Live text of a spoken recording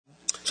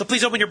So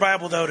please open your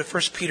Bible, though, to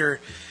 1 Peter.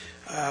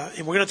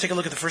 And we're going to take a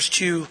look at the first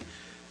 2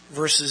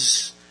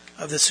 verses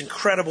of this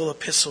incredible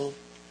epistle.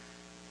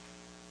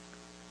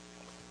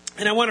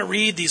 And I want to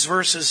read these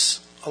verses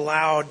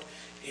aloud,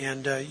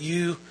 and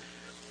you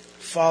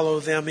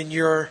follow them in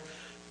your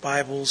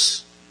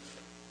Bibles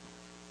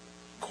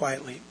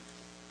quietly.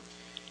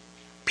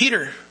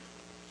 Peter,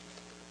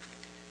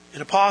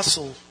 an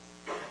apostle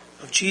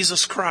of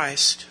Jesus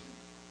Christ,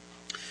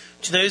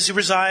 to those who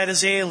reside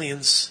as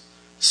aliens,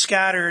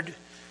 scattered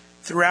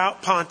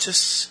throughout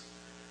Pontus,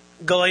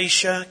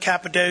 Galatia,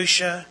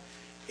 Cappadocia,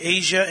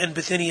 Asia, and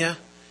Bithynia,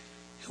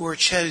 who are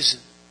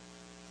chosen,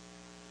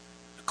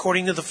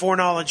 according to the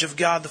foreknowledge of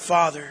God the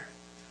Father,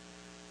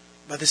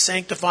 by the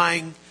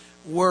sanctifying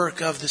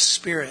work of the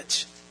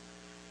Spirit,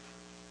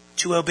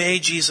 to obey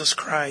Jesus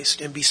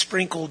Christ and be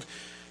sprinkled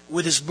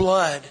with His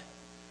blood.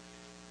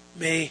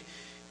 May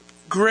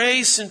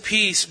grace and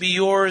peace be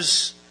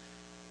yours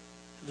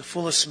in the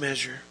fullest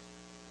measure.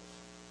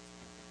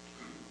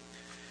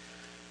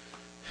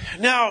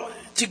 Now,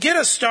 to get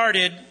us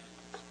started,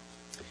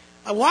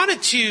 I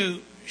wanted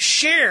to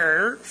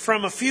share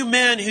from a few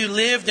men who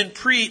lived and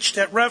preached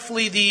at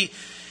roughly the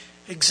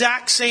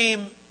exact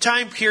same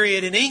time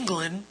period in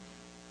England.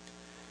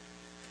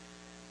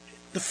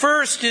 The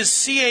first is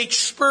C.H.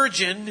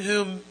 Spurgeon,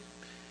 whom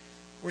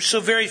we're so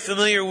very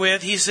familiar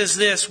with. He says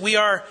this: "We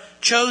are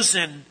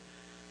chosen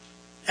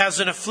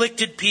as an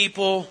afflicted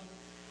people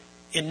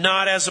and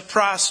not as a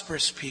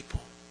prosperous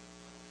people.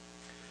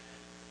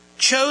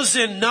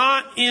 Chosen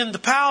not in the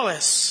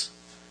palace,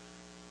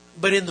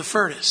 but in the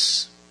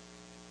furnace."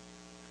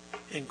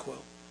 End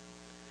quote.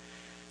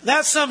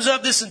 That sums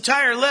up this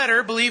entire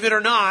letter, believe it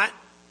or not.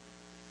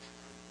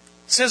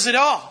 It says it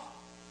all.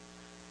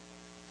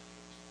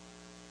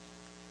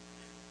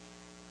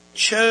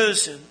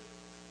 Chosen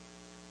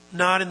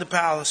not in the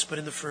palace, but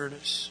in the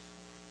furnace.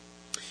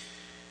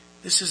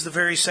 This is the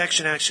very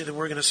section, actually, that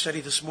we're going to study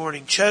this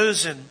morning.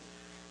 Chosen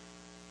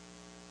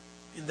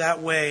in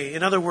that way.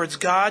 In other words,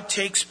 God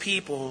takes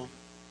people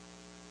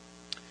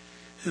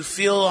who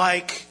feel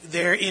like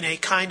they're in a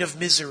kind of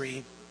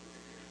misery,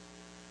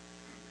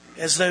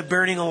 as though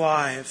burning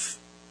alive,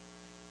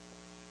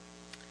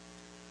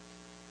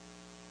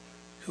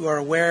 who are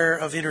aware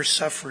of inner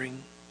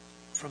suffering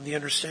from the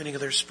understanding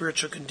of their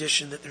spiritual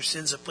condition that their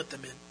sins have put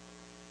them in.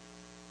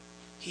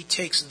 He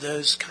takes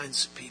those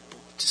kinds of people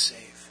to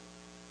save.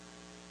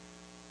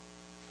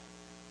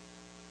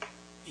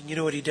 And you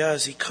know what He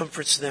does? He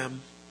comforts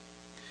them.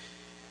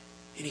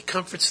 And He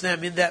comforts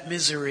them in that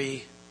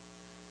misery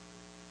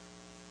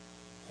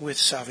with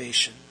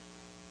salvation.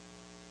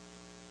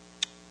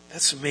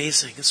 That's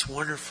amazing. It's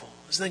wonderful.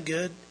 Isn't that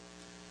good?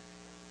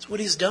 That's what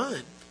He's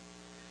done.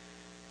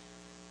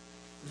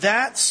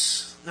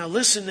 Now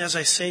listen as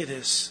I say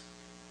this.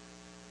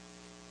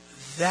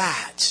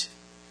 That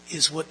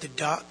is what the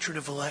doctrine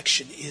of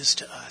election is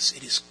to us.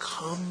 It is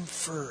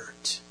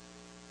comfort.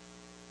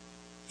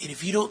 And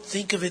if you don't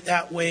think of it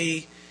that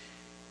way,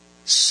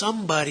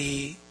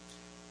 somebody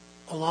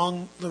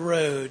along the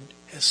road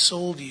has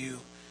sold you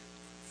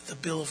the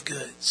bill of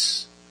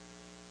goods.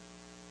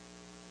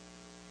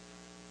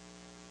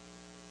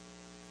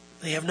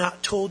 They have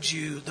not told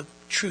you the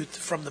truth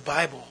from the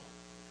Bible.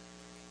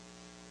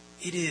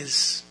 It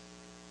is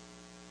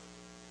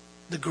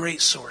the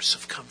great source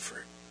of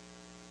comfort.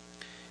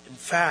 In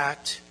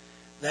fact,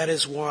 that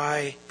is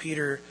why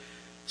Peter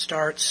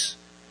starts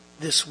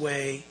this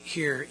way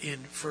here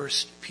in 1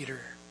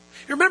 Peter.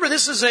 Remember,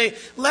 this is a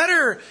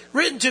letter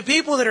written to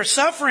people that are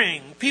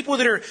suffering, people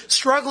that are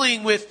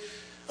struggling with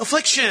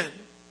affliction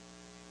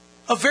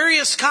of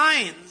various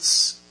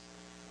kinds.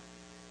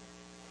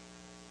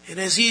 And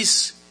as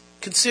he's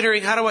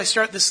considering, how do I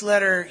start this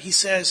letter, he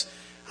says,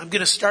 I'm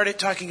going to start it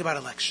talking about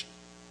election.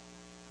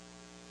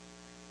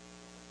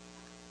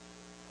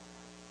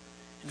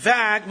 In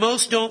fact,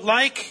 most don't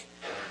like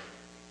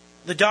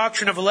the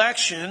doctrine of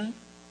election,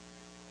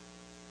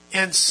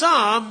 and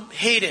some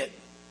hate it.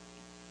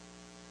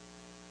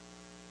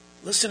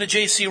 Listen to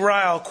J.C.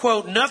 Ryle,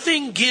 quote,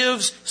 "Nothing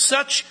gives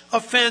such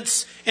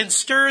offense and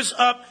stirs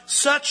up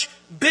such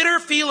bitter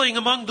feeling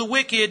among the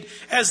wicked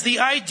as the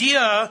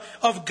idea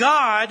of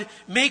God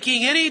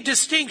making any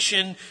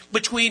distinction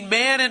between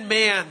man and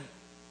man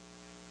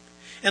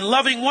and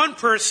loving one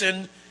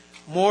person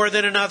more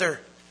than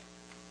another."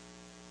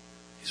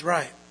 He's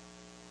right.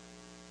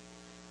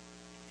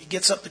 He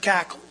gets up the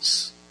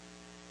cackles.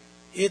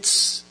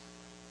 It's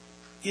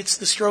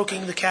the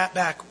stroking the cat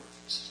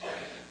backwards.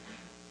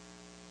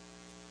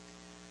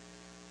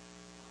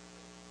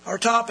 Our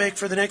topic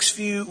for the next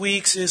few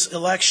weeks is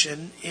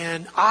election,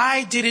 and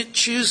I didn't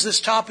choose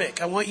this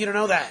topic. I want you to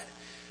know that.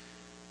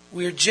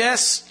 We're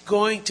just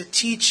going to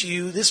teach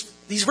you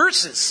these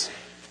verses.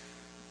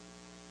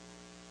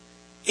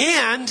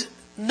 And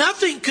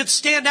nothing could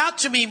stand out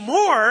to me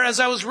more as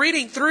I was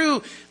reading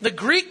through the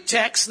Greek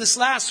text this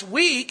last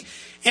week,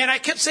 and I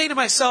kept saying to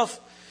myself,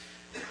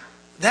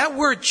 that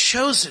word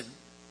chosen,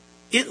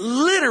 it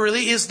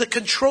literally is the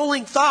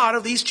controlling thought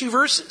of these 2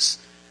 verses.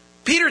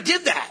 Peter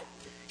did that.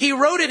 He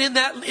wrote it in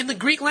the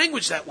Greek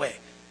language that way.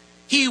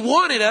 He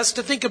wanted us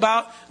to think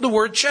about the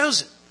word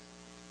chosen.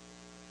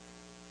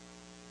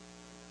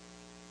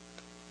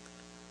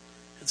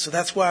 And so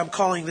that's why I'm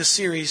calling this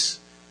series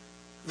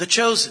The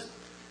Chosen.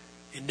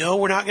 And no,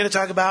 we're not going to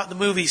talk about the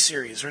movie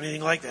series or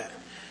anything like that.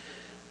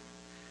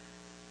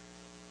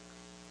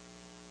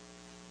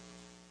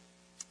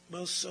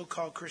 Most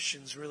so-called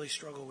Christians really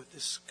struggle with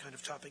this kind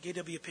of topic.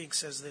 A.W. Pink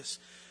says this: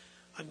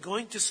 I'm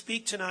going to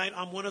speak tonight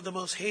on one of the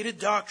most hated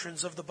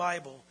doctrines of the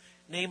Bible,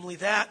 namely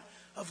that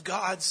of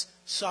God's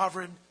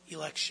sovereign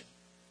election.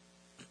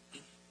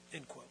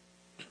 End quote.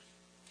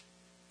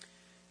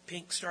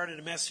 Pink started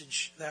a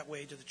message that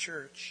way to the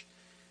church.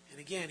 And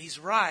again, he's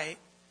right.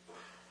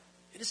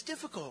 It is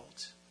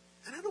difficult.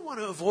 And I don't want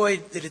to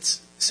avoid that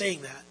it's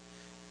saying that.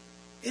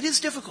 It is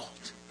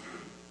difficult.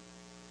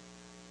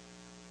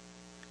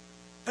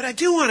 But I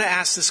do want to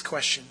ask this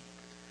question,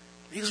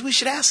 because we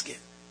should ask it.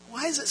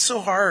 Why is it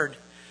so hard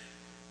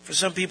for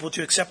some people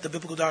to accept the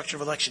biblical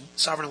doctrine of election,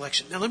 sovereign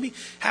election? Now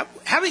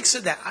having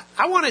said that,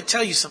 I want to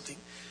tell you something.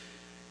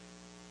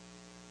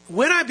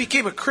 When I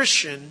became a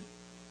Christian,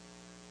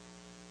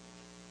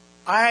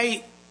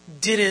 I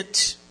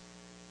didn't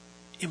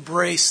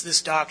embrace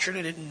this doctrine.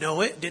 I didn't know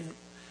it. I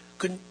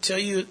couldn't tell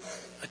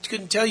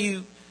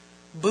you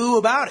boo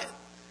about it.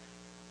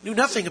 Knew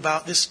nothing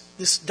about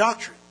this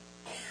doctrine.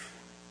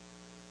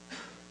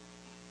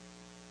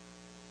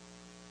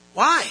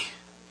 Why?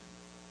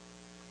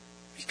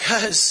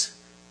 Because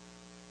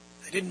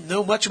I didn't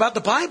know much about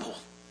the Bible.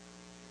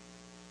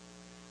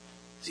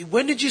 See,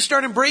 when did you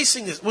start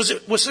embracing this?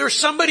 Was there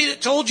somebody that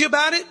told you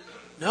about it?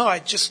 No, I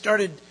just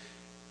started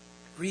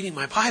reading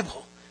my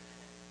Bible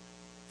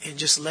and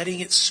just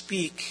letting it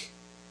speak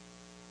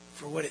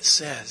for what it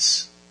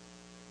says.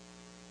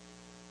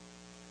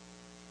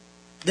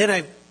 Then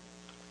I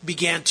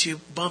began to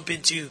bump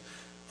into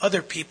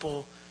other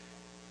people,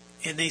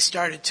 and they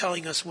started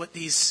telling us what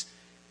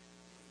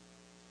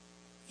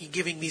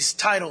giving these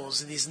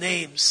titles and these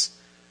names.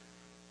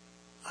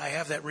 I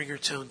have that ringer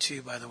tone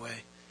too, by the way.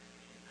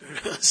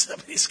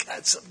 Somebody's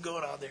got something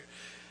going on there.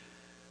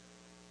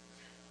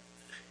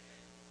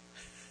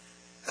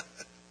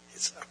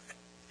 It's all right.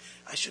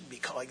 I shouldn't be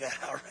calling that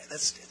out, right?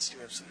 That's too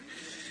absurd.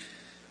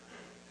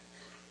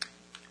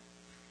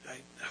 I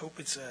hope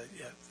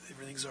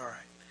everything's all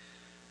right.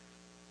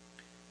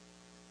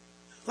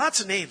 Lots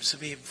of names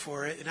have been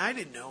for it, and I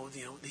didn't know,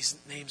 these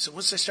names. And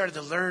once I started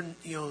to learn,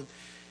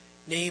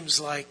 names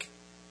like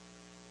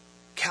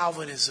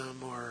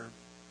Calvinism or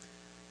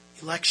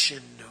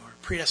election or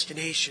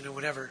predestination or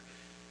whatever,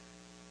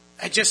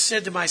 I just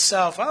said to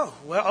myself, oh,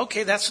 well,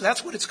 okay, that's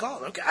what it's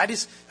called. Okay, I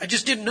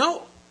just didn't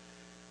know.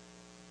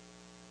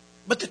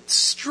 But the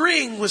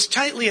string was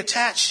tightly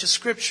attached to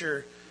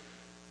Scripture.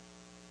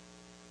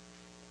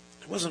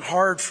 It wasn't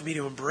hard for me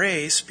to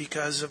embrace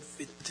because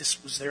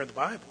this was there in the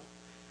Bible.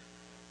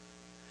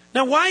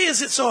 Now, why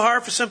is it so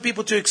hard for some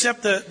people to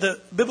accept the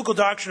biblical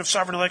doctrine of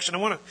sovereign election? I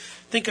want to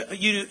think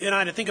you and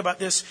I to think about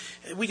this.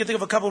 We can think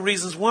of a couple of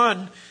reasons.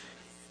 One,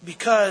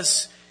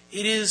 because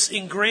it is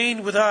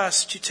ingrained with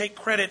us to take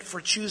credit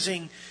for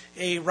choosing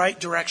a right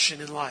direction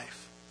in life.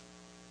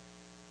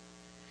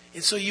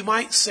 And so you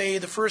might say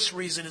the first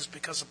reason is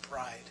because of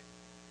pride.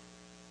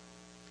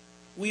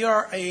 We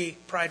are a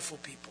prideful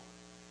people.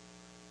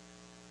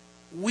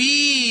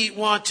 We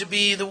want to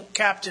be the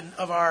captain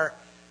of our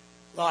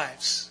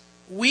lives.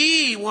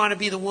 We want to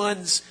be the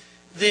ones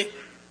that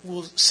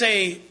will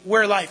say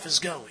where life is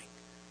going.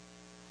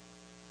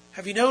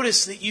 Have you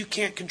noticed that you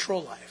can't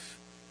control life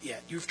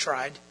yet? You've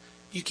tried.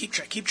 You keep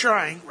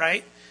trying,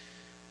 right?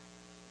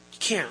 You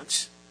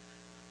can't.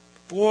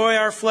 Boy,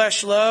 our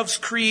flesh loves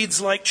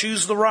creeds like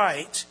choose the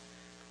right.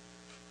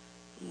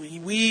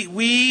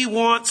 We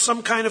want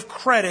some kind of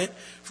credit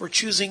for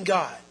choosing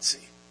God.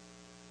 See,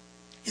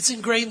 it's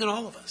ingrained in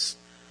all of us.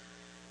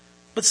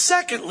 But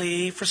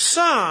secondly, for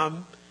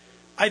some,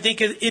 I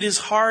think it is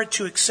hard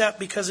to accept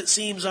because it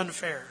seems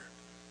unfair.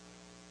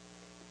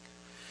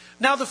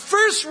 Now, the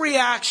first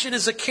reaction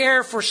is a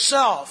care for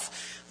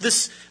self.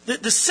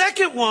 The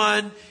second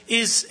one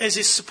is as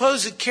a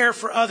supposed care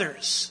for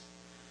others.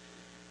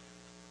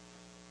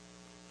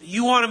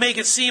 You want to make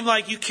it seem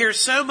like you care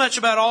so much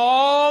about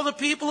all the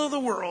people of the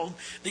world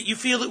that you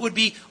feel it would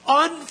be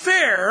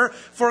unfair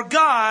for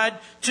God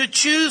to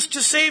choose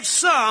to save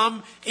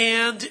some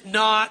and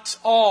not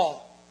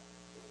all.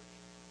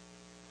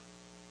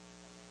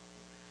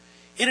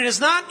 And it has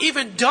not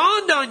even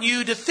dawned on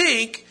you to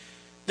think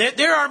that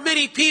there are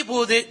many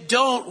people that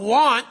don't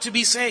want to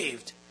be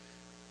saved.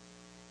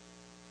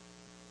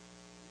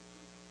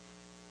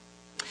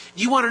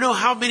 Do you want to know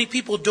how many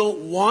people don't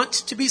want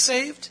to be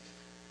saved?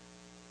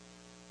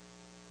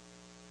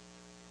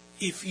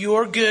 If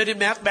you're good in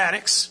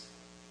mathematics,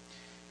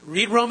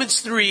 read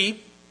Romans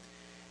 3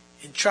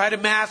 and try to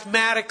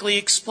mathematically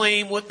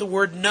explain what the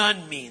word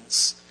none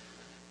means.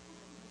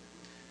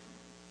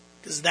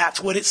 Because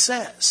that's what it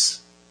says.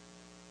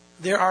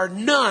 There are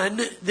none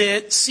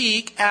that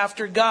seek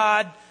after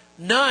God,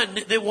 none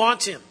that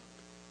want Him.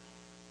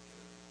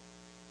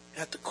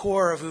 At the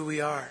core of who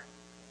we are.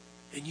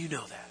 And you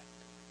know that.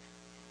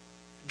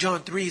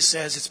 John 3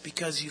 says it's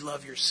because you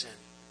love your sin.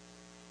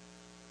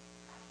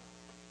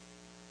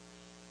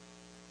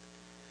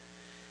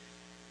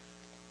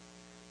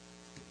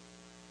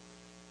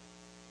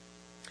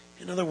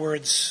 In other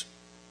words,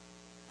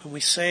 when we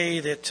say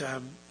that,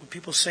 when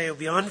people say it would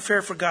be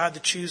unfair for God to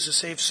choose to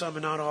save some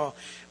and not all,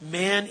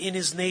 man in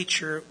his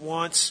nature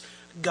wants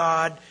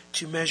God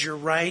to measure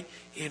right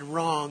and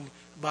wrong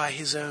by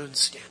his own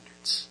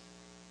standards.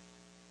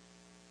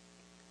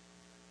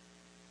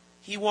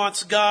 He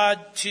wants God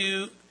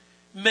to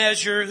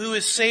measure who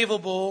is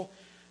savable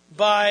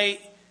by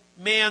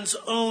man's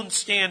own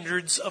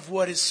standards of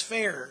what is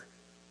fair.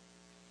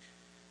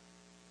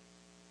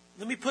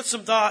 Let me put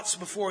some thoughts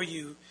before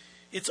you.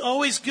 It's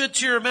always good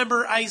to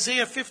remember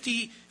Isaiah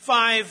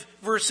 55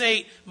 verse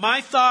 8. My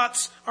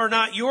thoughts are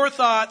not your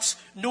thoughts,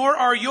 nor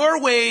are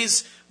your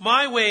ways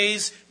my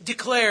ways,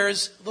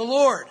 declares the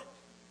Lord.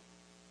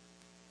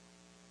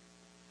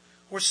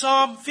 Or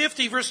Psalm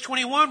 50 verse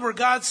 21 where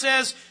God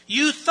says,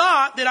 you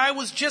thought that I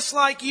was just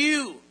like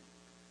you.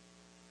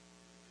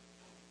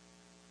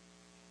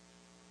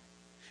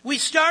 We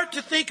start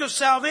to think of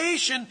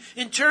salvation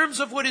in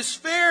terms of what is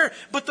fair,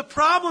 but the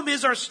problem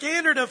is our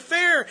standard of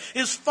fair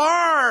is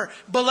far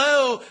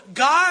below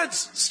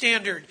God's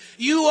standard.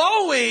 You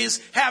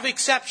always have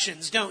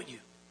exceptions, don't you?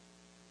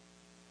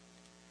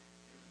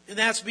 And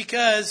that's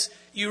because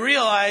you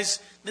realize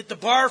that the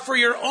bar for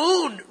your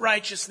own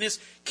righteousness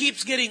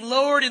keeps getting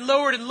lowered and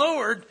lowered and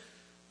lowered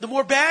the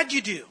more bad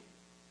you do.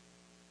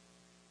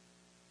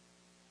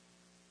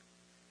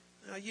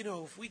 Now,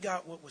 if we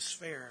got what was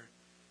fair,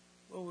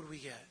 what would we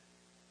get?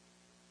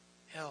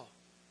 Hell.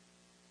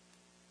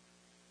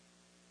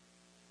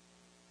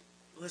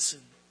 Listen,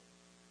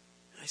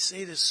 I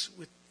say this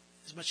with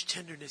as much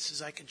tenderness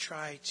as I can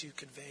try to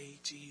convey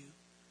to you.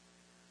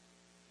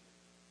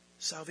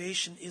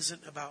 Salvation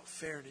isn't about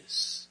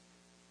fairness.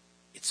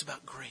 It's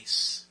about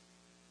grace.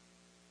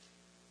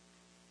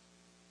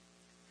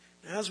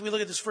 Now, as we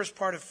look at this first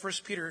part of 1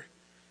 Peter,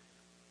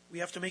 we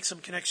have to make some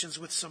connections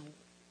with some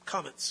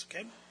comments,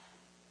 okay?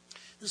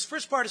 This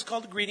first part is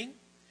called a greeting.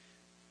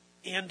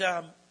 And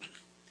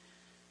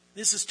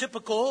this is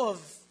typical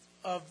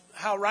of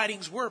how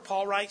writings were.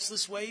 Paul writes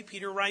this way.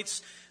 Peter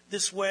writes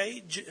this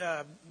way.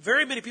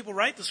 Very many people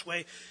write this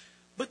way.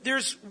 But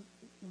there's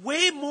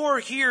way more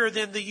here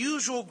than the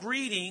usual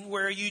greeting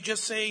where you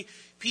just say,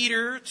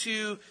 Peter,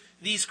 to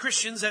these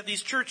Christians at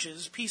these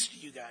churches, peace to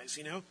you guys,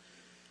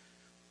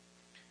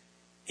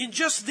 In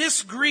just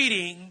this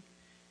greeting,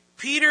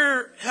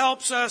 Peter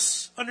helps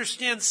us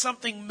understand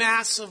something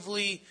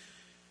massively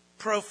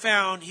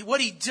profound. What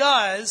he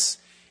does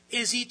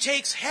is he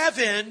takes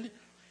heaven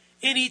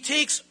and he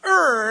takes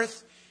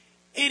earth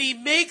and he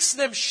makes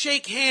them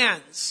shake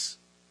hands.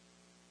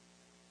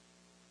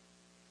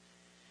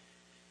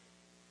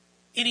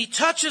 And he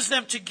touches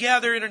them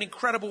together in an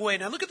incredible way.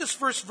 Now look at this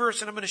first verse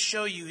and I'm going to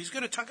show you. He's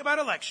going to talk about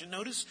election.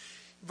 Notice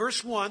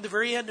verse 1, the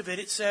very end of it,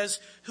 it says,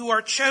 who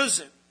are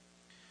chosen.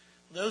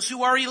 Those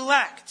who are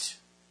elect.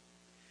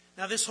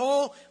 Now this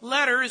whole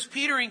letter is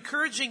Peter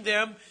encouraging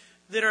them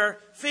that are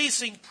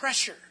facing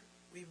pressure.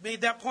 We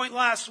made that point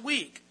last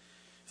week.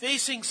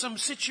 Facing some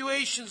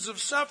situations of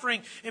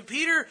suffering. And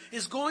Peter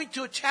is going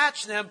to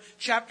attach them,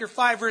 chapter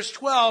 5, verse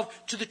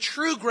 12, to the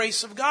true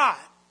grace of God.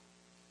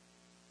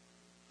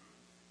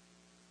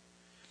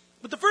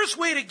 But the first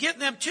way to get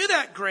them to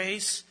that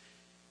grace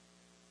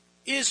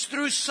is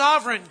through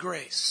sovereign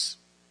grace.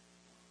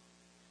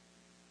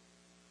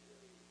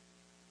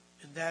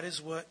 And that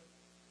is what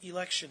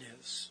election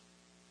is.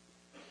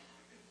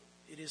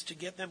 It is to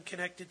get them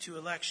connected to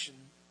election.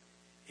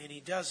 And he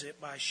does it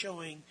by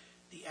showing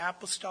the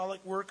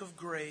apostolic work of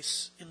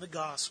grace in the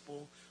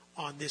gospel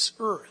on this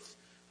earth.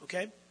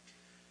 Okay?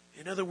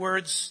 In other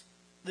words,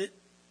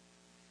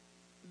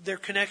 their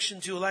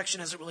connection to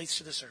election as it relates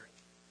to this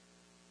earth.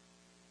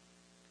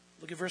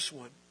 Look at verse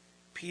 1.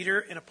 Peter,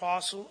 an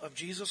apostle of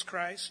Jesus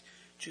Christ,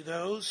 to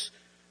those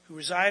who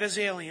reside as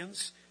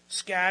aliens,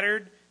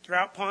 scattered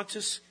throughout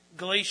Pontus,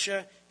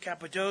 Galatia,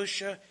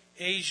 Cappadocia,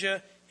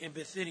 Asia, and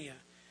Bithynia.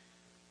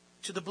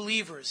 To the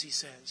believers, he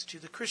says, to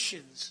the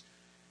Christians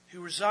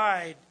who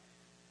reside,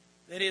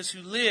 that is,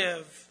 who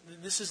live,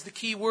 and this is the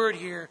key word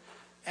here,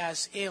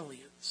 as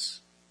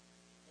aliens.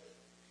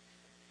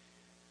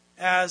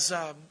 As,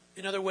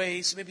 in other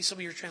ways, maybe some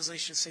of your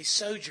translations say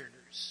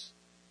sojourners.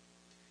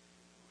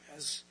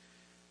 As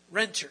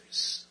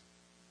renters.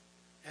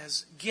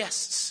 As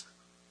guests.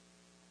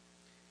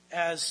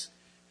 As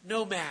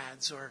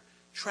nomads or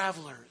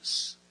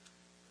travelers.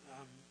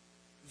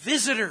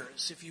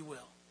 Visitors, if you will.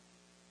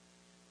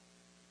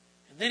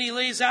 And then he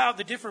lays out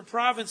the different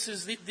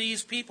provinces that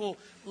these people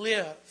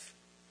live.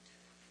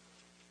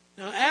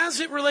 Now, as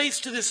it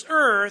relates to this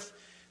earth,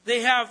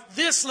 they have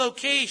this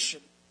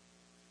location.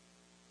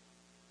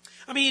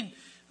 I mean,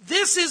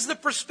 this is the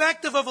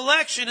perspective of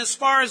election as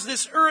far as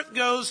this earth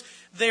goes.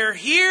 They're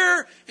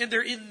here and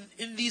they're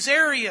in these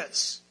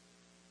areas.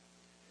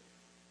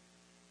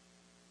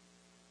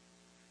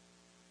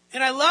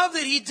 And I love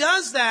that he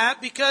does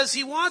that because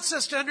he wants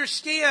us to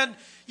understand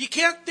you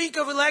can't think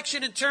of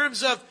election in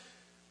terms of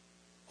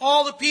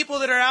all the people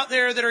that are out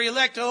there that are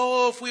elect,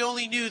 oh, if we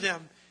only knew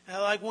them.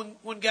 Like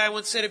one guy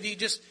once said, if you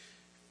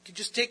could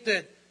just take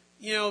the,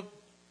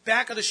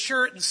 back of the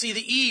shirt and see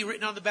the E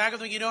written on the back of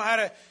them, you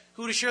know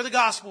who to share the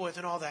gospel with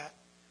and all that.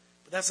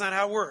 But that's not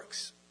how it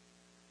works.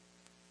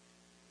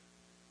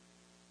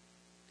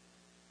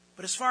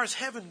 But as far as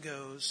heaven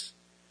goes,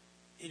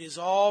 it is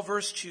all,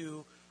 verse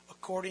 2,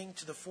 according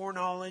to the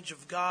foreknowledge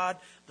of God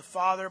the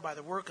Father by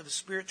the work of the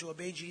Spirit to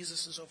obey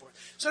Jesus and so forth.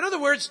 So in other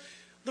words,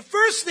 the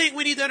first thing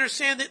we need to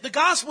understand that the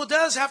gospel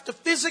does have to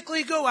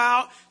physically go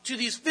out to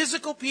these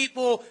physical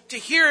people to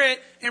hear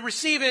it and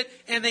receive it,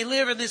 and they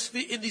live in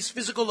these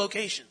physical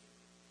locations,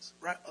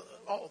 right?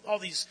 All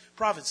these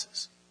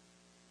provinces.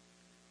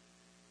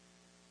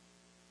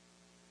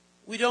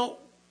 We don't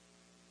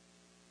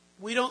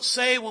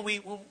say when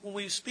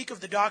we speak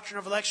of the doctrine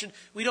of election,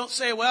 we don't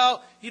say,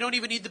 well, you don't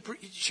even need to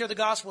share the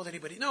gospel with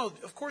anybody. No,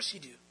 of course you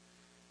do.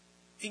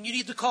 And you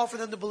need to call for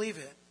them to believe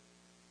it.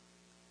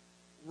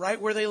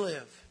 Right where they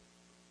live.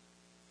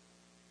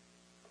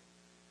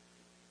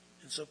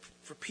 And so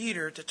for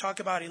Peter to talk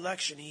about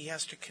election, he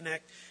has to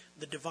connect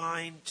the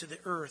divine to the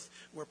earth,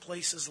 where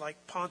places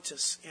like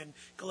Pontus and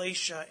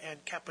Galatia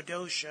and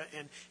Cappadocia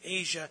and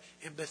Asia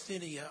and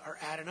Bithynia are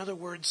at. In other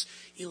words,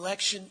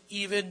 election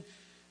even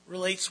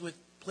relates with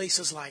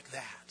places like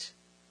that.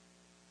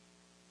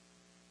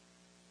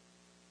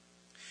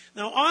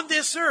 Now on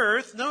this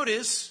earth,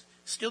 notice,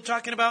 still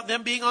talking about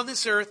them being on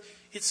this earth,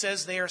 it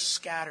says they are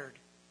scattered.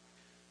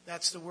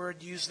 That's the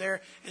word used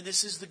there. And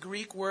this is the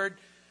Greek word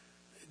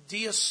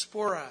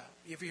diaspora.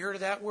 Have you heard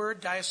of that word,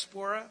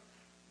 diaspora?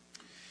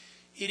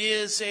 It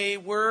is a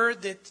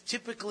word that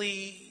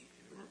typically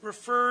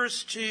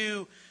refers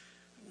to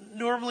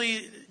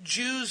normally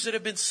Jews that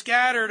have been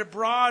scattered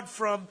abroad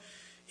from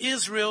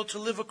Israel to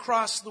live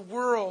across the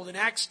world. In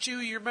Acts 2,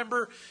 you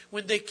remember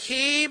when they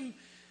came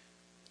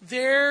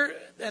there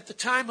at the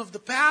time of the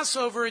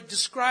Passover, it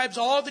describes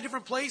all the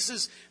different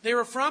places they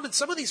were from, and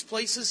some of these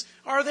places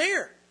are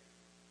there.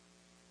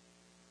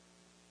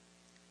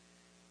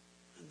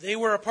 They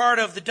were a part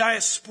of the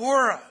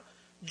diaspora,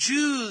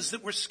 Jews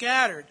that were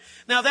scattered.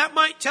 Now that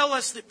might tell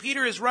us that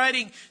Peter is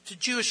writing to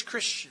Jewish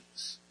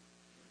Christians.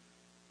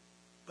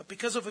 But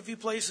because of a few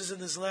places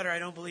in this letter, I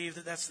don't believe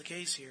that that's the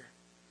case here.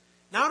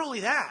 Not only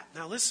that,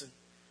 now listen.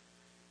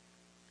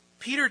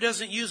 Peter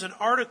doesn't use an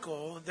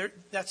article.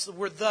 That's the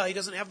word the. He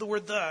doesn't have the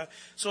word the.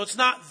 So it's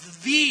not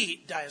the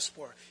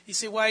diaspora. You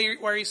say, why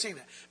are you saying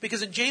that?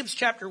 Because in James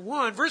chapter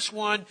 1, verse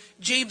 1,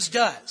 James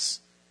does.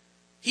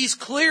 He's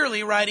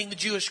clearly writing the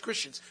Jewish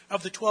Christians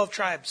of the 12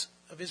 tribes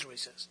of Israel, he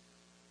says.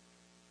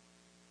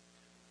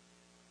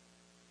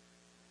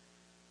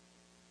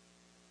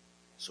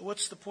 So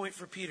what's the point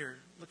for Peter?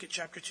 Look at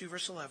chapter 2,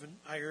 verse 11.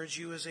 I urge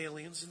you as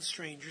aliens and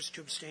strangers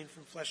to abstain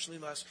from fleshly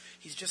lust.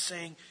 He's just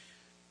saying,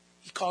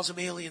 he calls them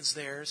aliens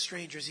there,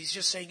 strangers. He's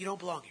just saying you don't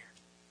belong here.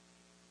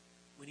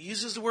 When he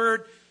uses the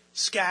word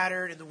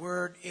scattered and the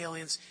word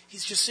aliens,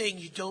 he's just saying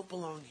you don't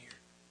belong here.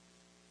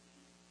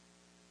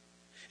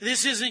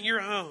 This isn't your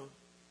home.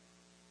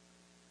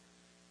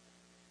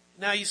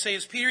 Now you say,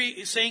 is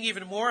Peter saying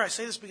even more? I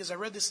say this because I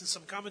read this in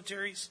some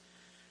commentaries.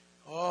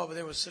 Oh, but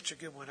there was such a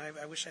good one.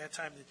 I wish I had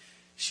time to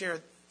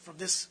share from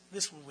this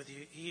one with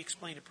you. He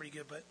explained it pretty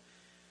good.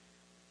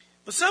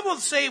 But some will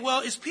say, well,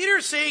 is Peter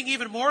saying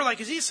even more?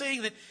 Like, is he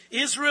saying that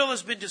Israel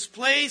has been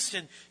displaced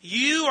and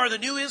you are the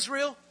new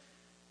Israel?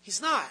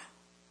 He's not.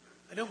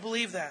 I don't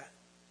believe that.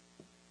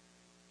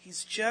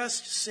 He's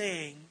just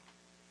saying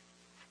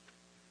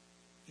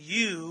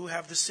you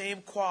have the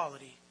same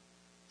quality,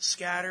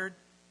 scattered,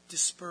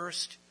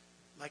 dispersed,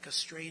 like a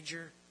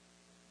stranger,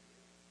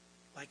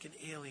 like an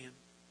alien.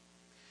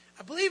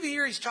 I believe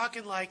here he's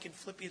talking like in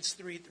Philippians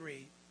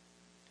 3:3.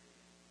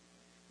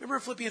 Remember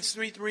Philippians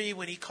 3:3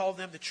 when he called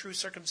them the true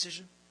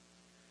circumcision?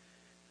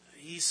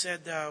 He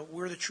said,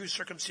 we're the true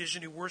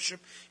circumcision who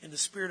worship in the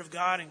Spirit of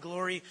God and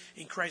glory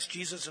in Christ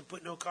Jesus and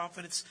put no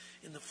confidence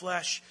in the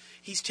flesh.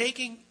 He's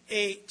taken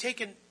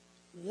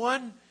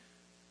one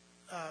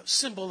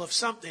symbol of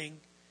something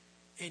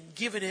and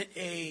given it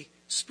a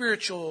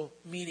spiritual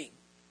meaning.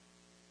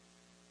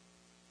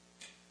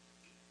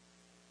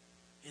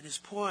 And his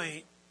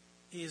point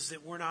is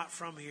that we're not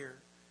from here.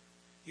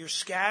 You're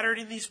scattered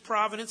in these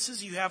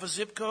provinces. You have a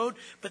zip code,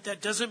 but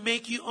that doesn't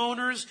make you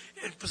owners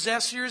and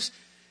possessors.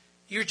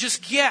 You're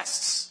just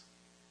guests.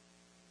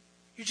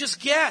 You're just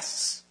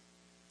guests.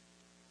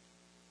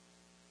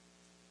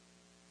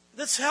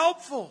 That's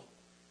helpful.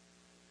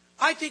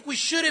 I think we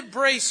should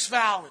embrace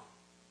Fallon.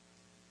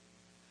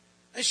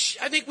 I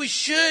think we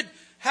should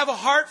have a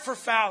heart for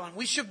Fallon.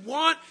 We should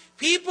want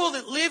people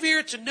that live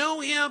here to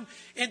know him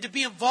and to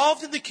be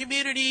involved in the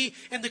community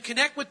and to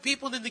connect with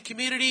people in the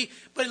community.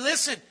 But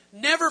listen,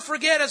 never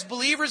forget, as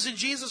believers in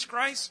Jesus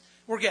Christ,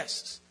 we're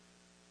guests.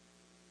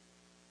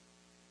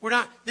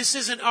 This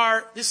is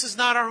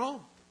not our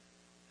home.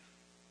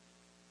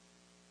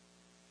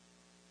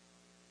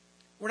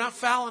 We're not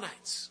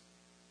Fallonites.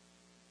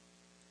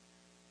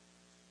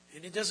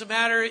 And it doesn't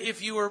matter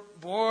if you were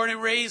born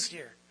and raised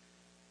here.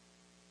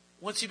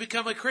 Once you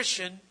become a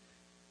Christian,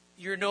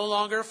 you're no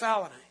longer a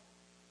Falonite.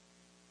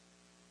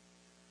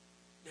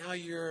 Now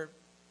you're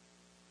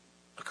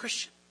a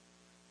Christian.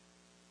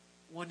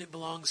 One that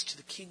belongs to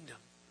the kingdom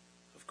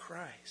of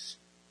Christ.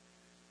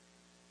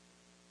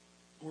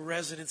 We're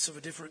residents of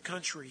a different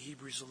country,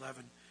 Hebrews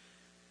 11.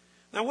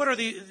 Now, what are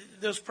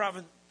those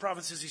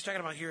provinces he's talking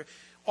about here?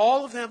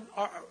 All of them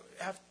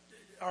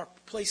are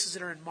places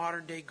that are in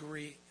modern day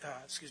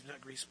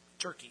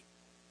Turkey.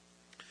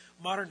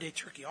 Modern day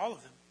Turkey, all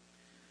of them.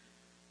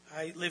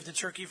 I lived in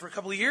Turkey for a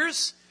couple of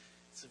years.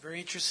 It's a very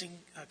interesting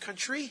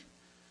country.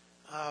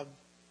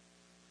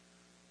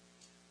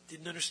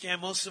 Didn't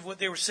understand most of what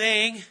they were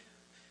saying.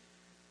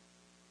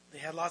 They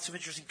had lots of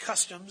interesting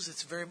customs.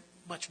 It's very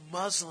much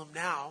Muslim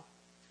now,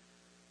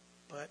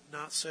 but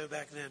not so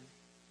back then.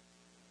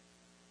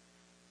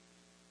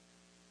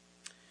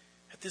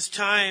 At this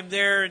time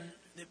there,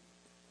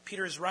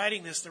 Peter is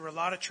writing this, there were a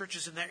lot of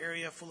churches in that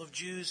area full of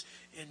Jews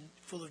and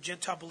full of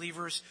Gentile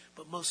believers,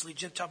 but mostly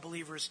Gentile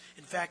believers.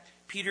 In fact,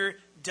 Peter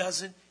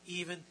doesn't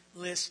even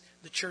list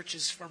the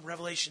churches from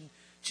Revelation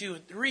 2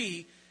 and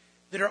 3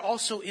 that are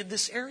also in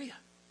this area.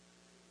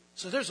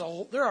 So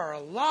there are a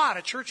lot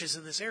of churches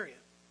in this area.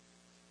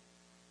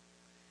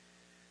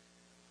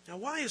 Now,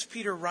 why is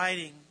Peter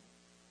writing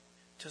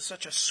to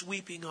such a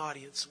sweeping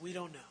audience? We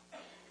don't know.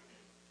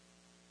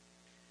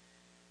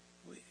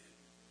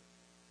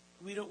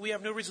 We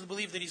have no reason to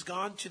believe that he's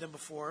gone to them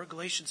before.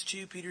 Galatians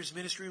 2, Peter's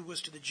ministry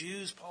was to the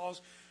Jews. Paul's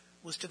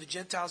was to the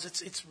Gentiles.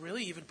 It's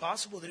really even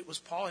possible that it was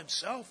Paul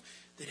himself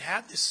that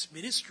had this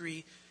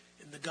ministry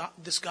and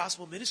this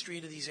gospel ministry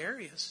into these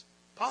areas.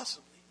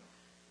 Possibly.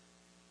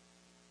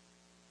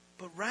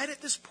 But right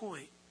at this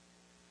point,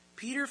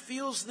 Peter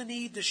feels the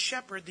need to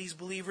shepherd these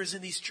believers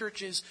in these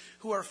churches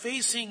who are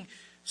facing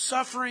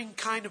suffering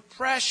kind of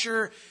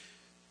pressure.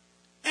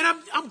 And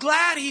I'm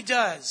glad he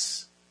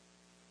does.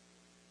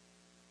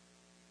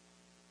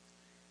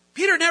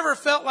 Peter never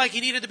felt like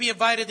he needed to be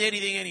invited to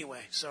anything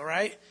anyway. So,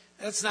 right?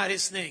 That's not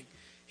his thing.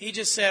 He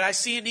just said, I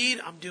see a need,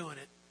 I'm doing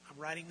it. I'm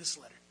writing this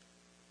letter.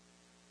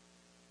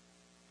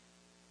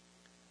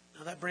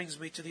 Now that brings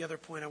me to the other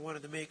point I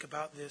wanted to make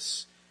about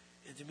this.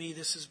 And to me,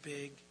 this is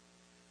big.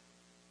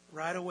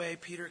 Right away,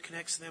 Peter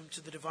connects them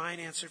to the divine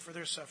answer for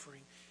their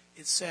suffering.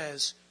 It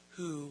says,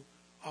 who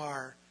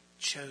are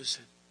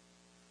chosen.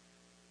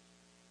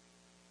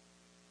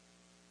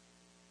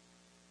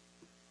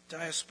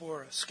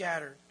 Diaspora,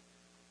 scattered.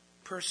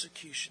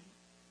 Persecution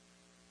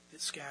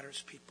that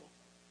scatters people.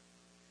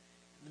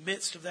 In the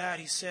midst of that,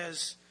 he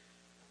says,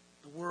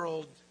 the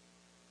world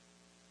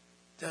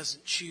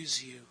doesn't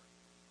choose you,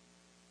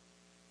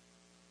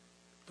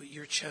 but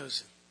you're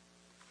chosen.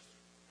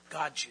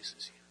 God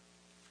chooses you.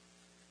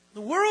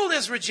 The world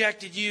has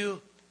rejected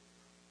you,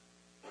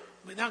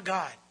 but not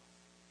God.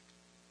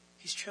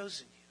 He's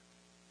chosen you.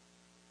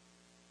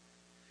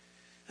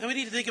 And we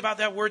need to think about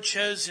that word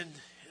chosen.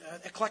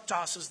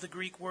 Eklektos is the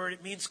Greek word.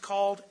 It means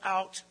called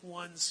out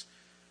ones.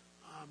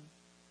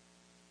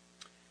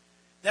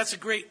 That's a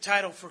great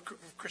title for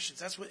Christians.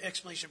 That's what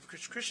explanation for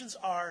Christians. Christians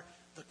are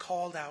the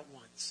called out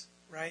ones,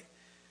 right?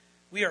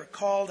 We are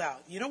called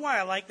out. You know why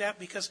I like that?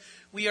 Because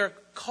we are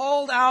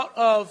called out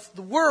of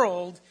the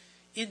world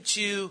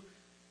into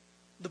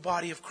the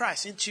body of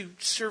Christ, into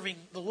serving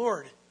the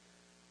Lord.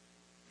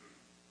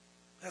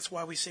 That's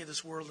why we say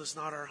this world is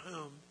not our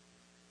home.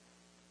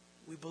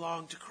 We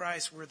belong to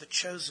Christ. We're the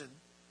chosen.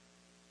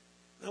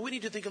 Now we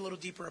need to think a little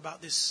deeper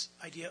about this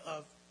idea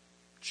of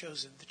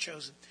chosen, the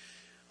chosen.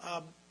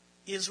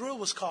 Israel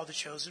was called the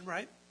chosen,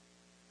 right?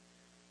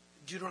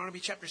 Deuteronomy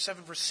chapter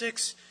 7, verse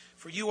 6,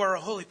 for you are a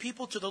holy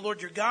people to the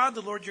Lord your God.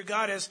 The Lord your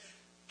God has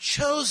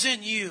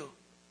chosen you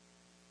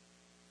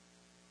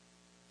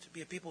to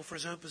be a people for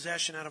his own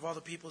possession out of all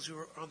the peoples who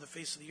are on the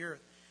face of the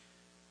earth.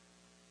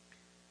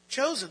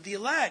 Chosen, the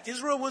elect.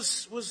 Israel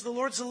was the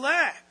Lord's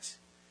elect.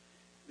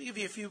 Let me give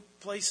you a few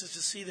places to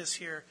see this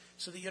here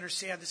so that you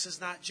understand this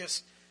is not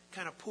just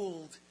kind of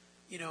pulled,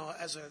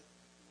 as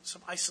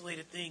some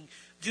isolated thing.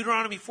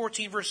 Deuteronomy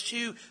 14, verse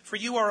 2, for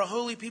you are a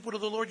holy people to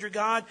the Lord your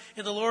God,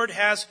 and the Lord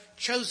has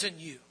chosen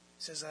you. It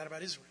says that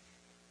about Israel.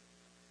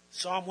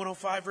 Psalm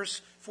 105,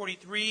 verse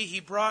 43, he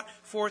brought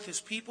forth his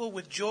people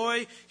with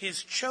joy,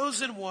 his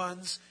chosen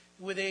ones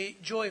with a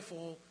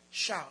joyful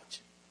shout.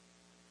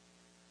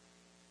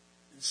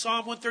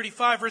 Psalm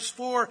 135, verse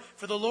 4,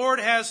 for the Lord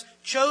has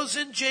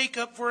chosen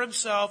Jacob for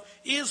himself,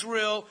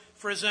 Israel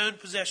for his own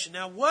possession.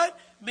 Now, what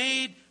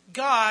made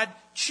God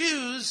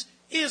choose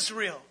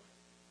Israel?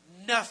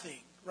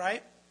 Nothing,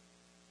 right?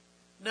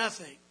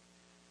 Nothing.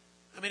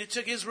 I mean, it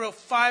took Israel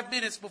 5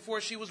 minutes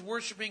before she was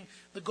worshiping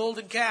the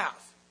golden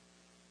calf.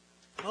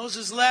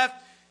 Moses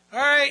left. All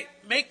right,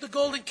 make the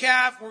golden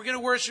calf. We're going to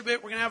worship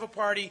it. We're going to have a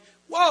party.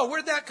 Whoa, where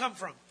did that come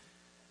from?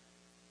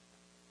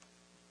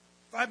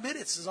 5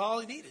 minutes is all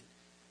he needed.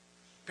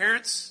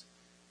 Parents,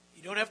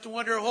 you don't have to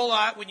wonder a whole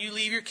lot when you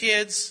leave your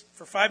kids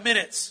for 5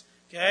 minutes.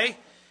 Okay?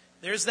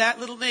 There's that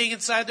little thing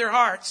inside their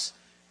hearts.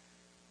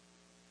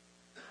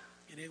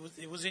 And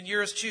it was in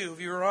yours too,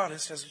 if you were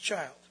honest, as a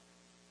child.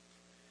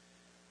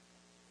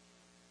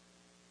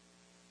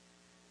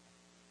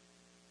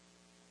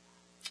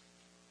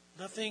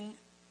 Nothing.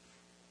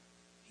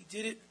 He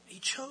did it. He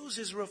chose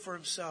Israel for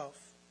himself.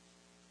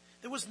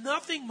 There was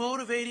nothing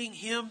motivating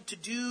him to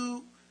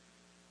do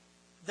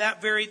that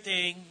very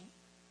thing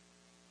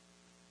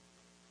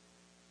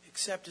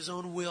except his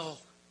own will.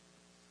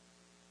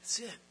 That's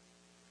it.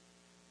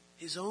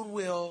 His own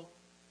will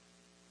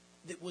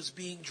that was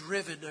being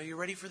driven. Are you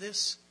ready for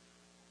this?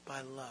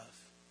 By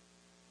love.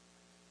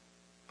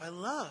 By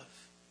love.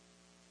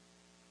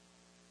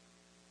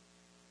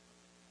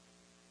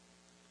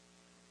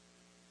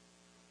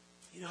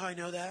 You know how I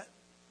know that?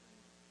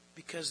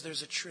 Because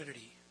there's a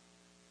Trinity.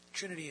 The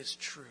Trinity is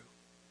true.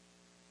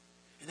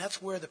 And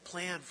that's where the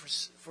plan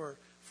for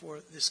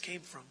this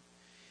came from.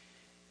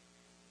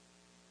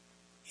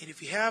 And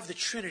if you have the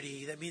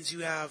Trinity, that means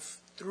you have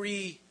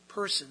three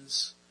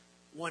persons,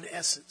 one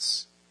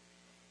essence.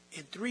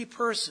 In three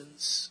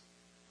persons,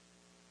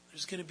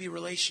 there's going to be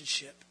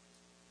relationship.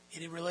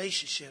 And in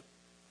relationship,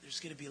 there's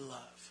going to be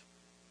love.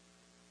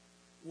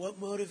 What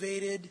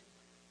motivated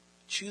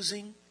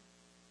choosing?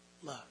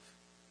 Love.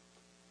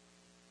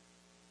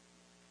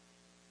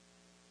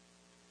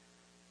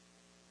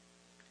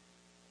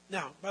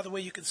 Now, by the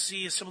way, you can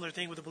see a similar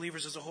thing with the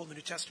believers as a whole in the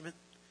New Testament.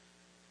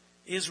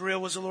 Israel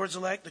was the Lord's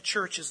elect. The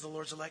church is the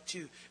Lord's elect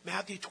too.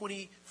 Matthew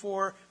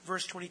 24,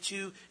 verse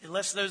 22.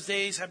 Unless those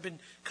days had been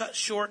cut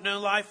short, no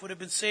life would have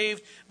been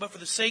saved. But for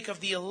the sake of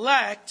the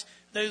elect,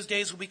 those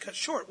days will be cut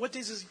short. What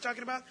days is he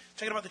talking about?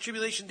 Talking about the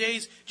tribulation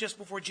days just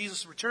before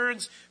Jesus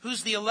returns.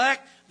 Who's the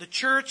elect? The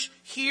church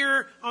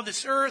here on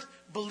this earth.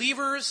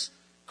 Believers,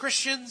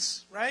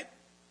 Christians, right?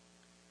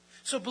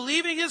 So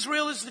believing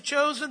Israel is the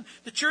chosen.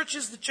 The church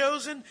is the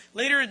chosen.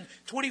 Later in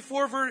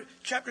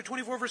chapter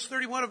 24, verse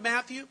 31 of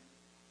Matthew,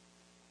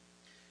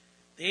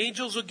 the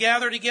angels will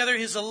gather together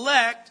his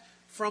elect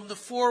from the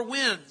four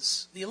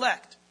winds. The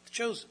elect, the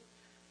chosen.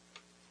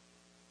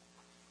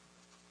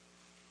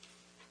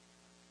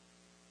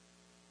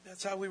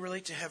 That's how we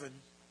relate to heaven,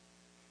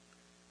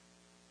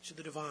 to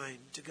the divine,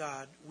 to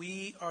God.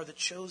 We are the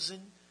chosen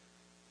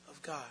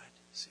of God.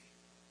 See?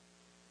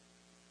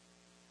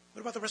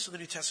 What about the rest of the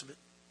New Testament?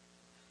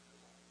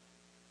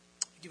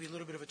 I'll give you a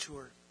little bit of a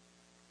tour.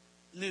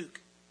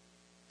 Luke,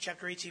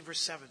 chapter 18, verse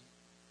 7.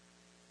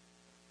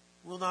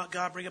 Will not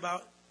God bring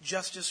about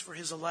justice for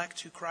his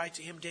elect who cry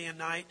to him day and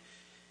night?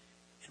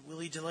 And will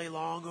he delay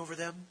long over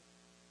them?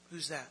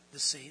 Who's that? The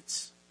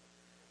saints,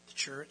 the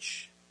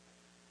church.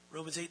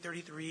 Romans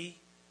 8:33,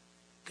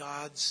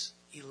 God's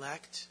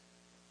elect.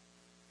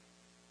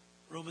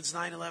 Romans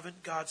 9:11,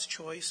 God's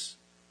choice.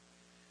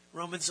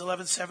 Romans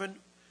 11:7,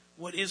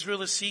 what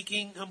Israel is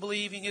seeking,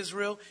 unbelieving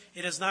Israel,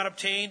 it has not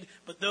obtained,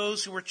 but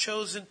those who were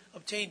chosen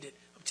obtained it.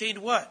 Obtained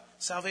what?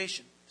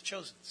 Salvation. The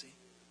chosen, see?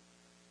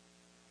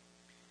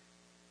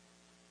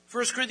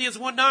 1 Corinthians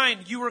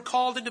 1:9, you were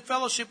called into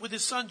fellowship with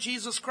his Son,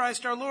 Jesus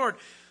Christ our Lord.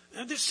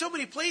 And there's so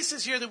many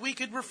places here that we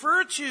could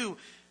refer to.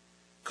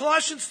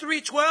 Colossians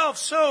 3:12,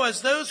 so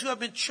as those who have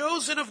been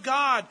chosen of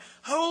God,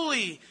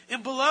 holy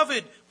and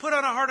beloved, put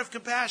on a heart of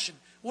compassion.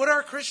 What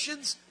are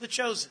Christians? The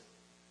chosen.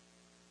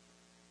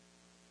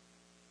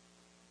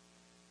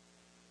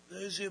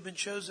 Those who have been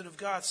chosen of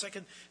God.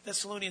 2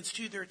 Thessalonians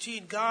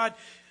 2:13, God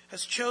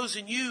has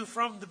chosen you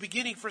from the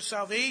beginning for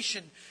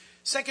salvation.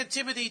 2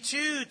 Timothy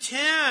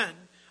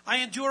 2:10, I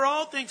endure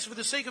all things for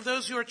the sake of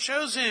those who are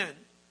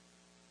chosen.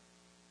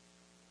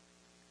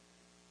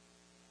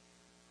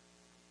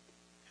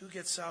 Who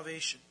gets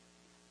salvation?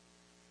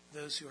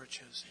 Those who are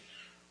chosen.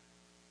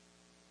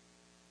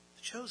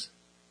 The chosen.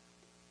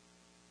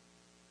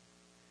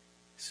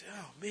 You say,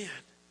 oh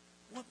man,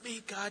 what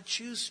made God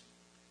choose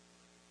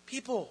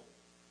people?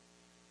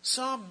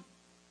 Some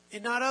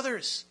and not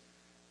others.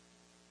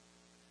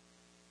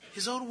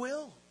 His own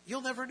will.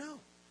 You'll never know.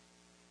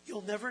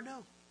 You'll never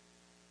know.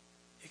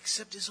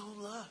 Except his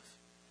own love.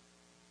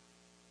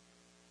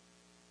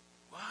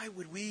 Why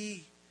would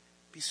we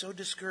be so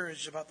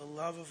discouraged about the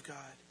love of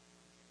God?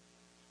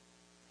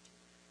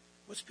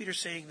 What's Peter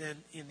saying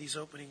then in these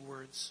opening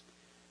words?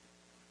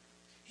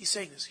 He's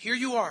saying this. Here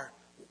you are.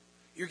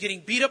 You're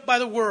getting beat up by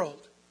the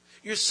world.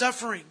 You're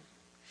suffering.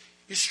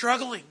 You're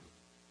struggling.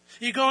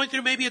 You're going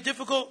through maybe a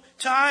difficult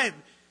time.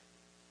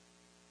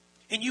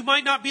 And you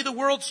might not be the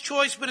world's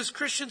choice, but as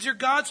Christians, you're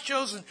God's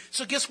chosen.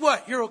 So guess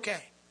what? You're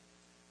okay.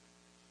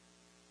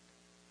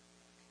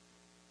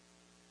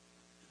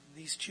 In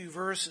these two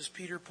verses,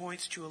 Peter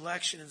points to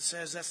election and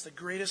says that's the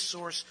greatest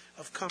source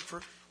of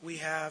comfort we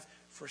have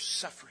for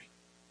suffering.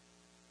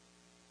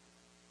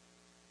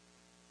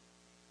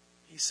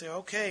 You say,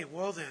 okay,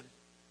 well then,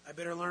 I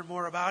better learn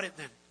more about it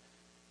then.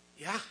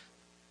 Yeah,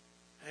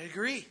 I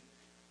agree.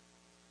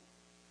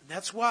 And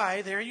that's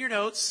why, there in your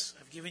notes,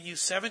 I've given you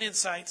 7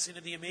 insights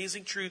into the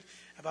amazing truth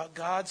about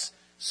God's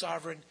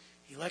sovereign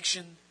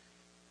election.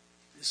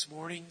 This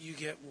morning, you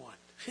get 1.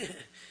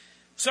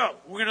 So,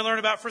 we're going to learn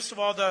about, first of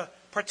all, the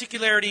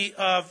particularity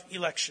of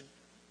election.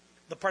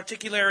 The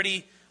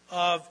particularity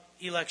of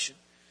election.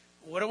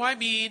 What do I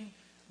mean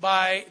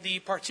by the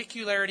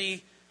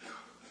particularity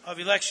of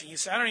election? You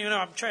say, I don't even know.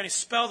 I'm trying to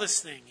spell this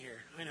thing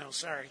here. I know.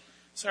 Sorry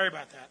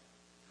about that.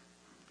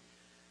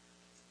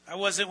 I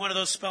wasn't one of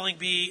those spelling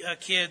bee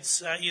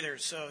kids either,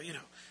 so,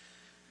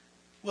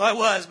 Well, I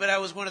was, but I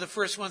was one of the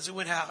first ones that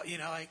went out,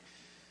 like,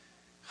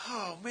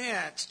 oh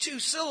man, it's 2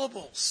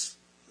 syllables.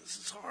 This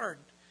is hard.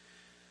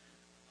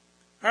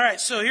 All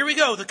right, so here we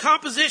go. The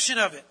composition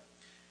of it.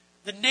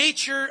 The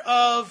nature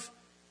of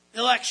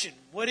election.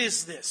 What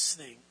is this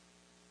thing?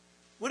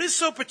 What is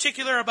so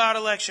particular about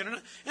election?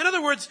 In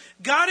other words,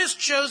 God has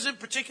chosen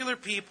particular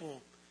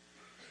people.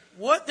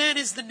 What then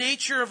is the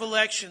nature of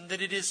election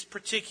that it is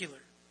particular?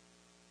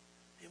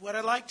 And what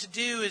I'd like to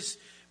do is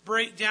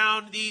break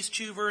down these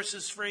 2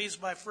 verses phrase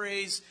by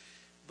phrase.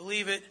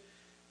 Believe it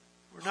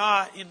or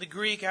not, in the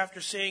Greek, after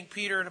saying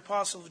Peter, an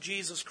apostle of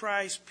Jesus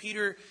Christ,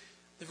 Peter,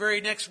 the very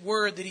next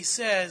word that he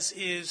says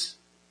is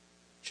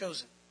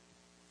chosen.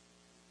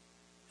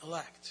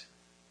 Elect.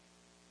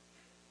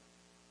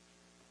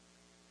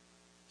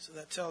 So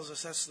that tells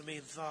us that's the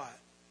main thought.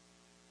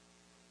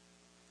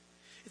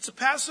 It's a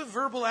passive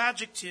verbal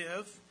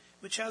adjective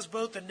which has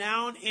both a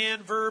noun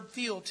and verb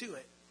feel to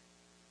it.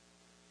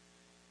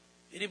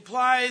 It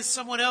implies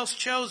someone else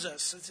chose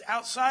us. It's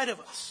outside of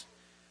us.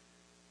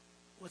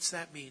 What's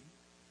that mean?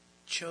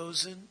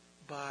 Chosen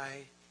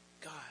by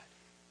God.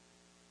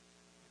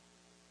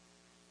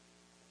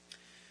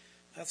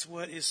 That's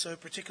what is so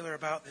particular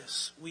about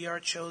this. We are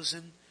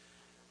chosen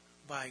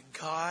by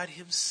God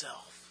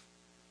Himself.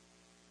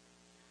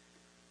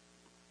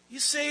 You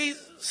say,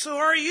 so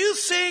are you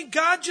saying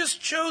God just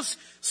chose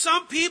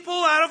some people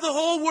out of the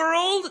whole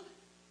world?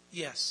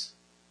 Yes.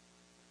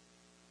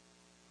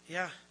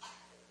 Yeah,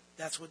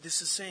 that's what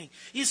this is saying.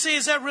 You say,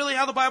 is that really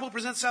how the Bible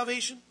presents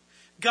salvation?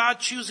 God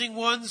choosing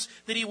ones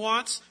that He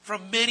wants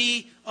from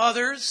many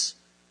others?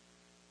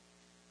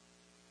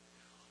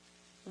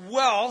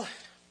 Well,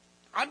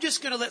 I'm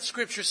just going to let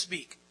Scripture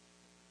speak.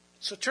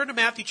 So turn to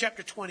Matthew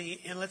chapter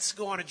 20 and let's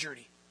go on a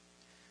journey.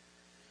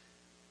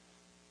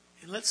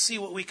 And let's see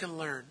what we can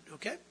learn,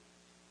 okay?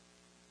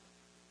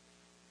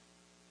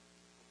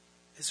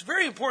 It's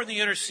very important that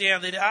you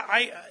understand that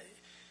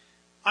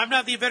I'm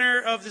not the inventor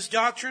of this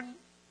doctrine.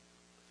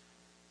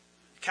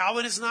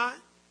 Calvin is not.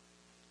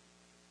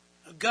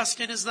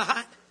 Augustine is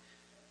not.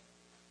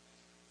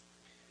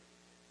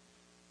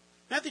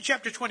 Matthew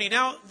chapter 20.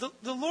 Now,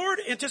 the Lord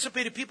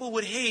anticipated people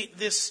would hate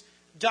this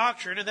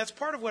doctrine, and that's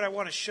part of what I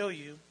want to show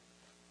you.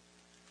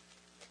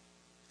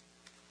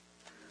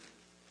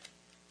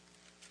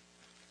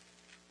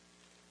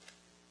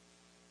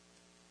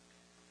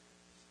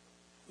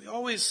 We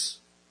always,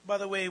 by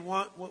the way,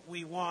 want what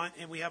we want,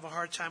 and we have a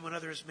hard time when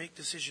others make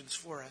decisions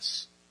for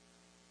us.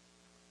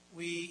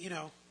 We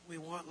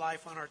want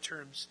life on our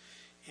terms.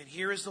 And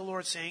here is the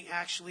Lord saying,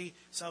 actually,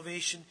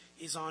 salvation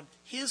is on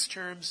His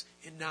terms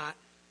and not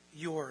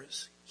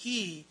yours.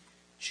 He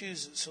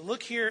chooses. So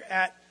look here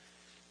at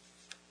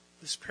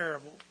this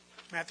parable.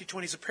 Matthew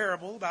 20 is a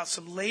parable about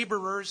some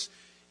laborers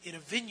in a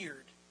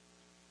vineyard.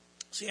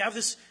 So you have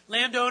this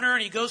landowner,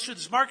 and he goes through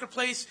this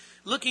marketplace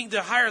looking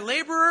to hire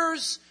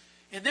laborers.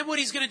 And then what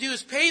he's going to do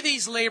is pay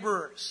these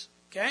laborers.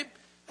 Okay?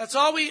 That's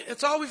all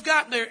we've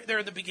got there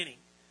in the beginning.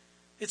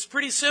 It's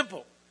pretty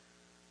simple.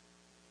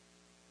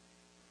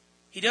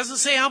 He doesn't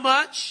say how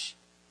much.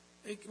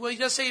 Well, he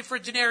does say for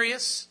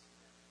denarius.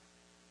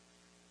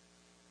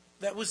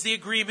 That was the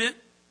agreement.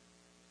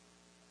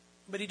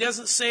 But he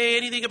doesn't say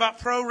anything about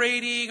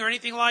prorating or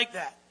anything like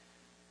that.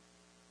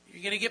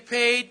 You're going to get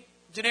paid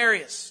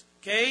denarius.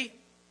 Okay?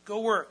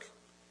 Go work.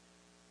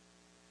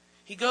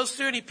 He goes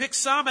through and he picks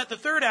some at the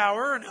 3rd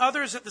hour and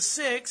others at the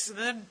 6th and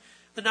then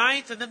the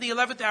 9th and then the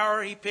 11th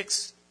hour he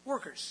picks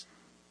workers.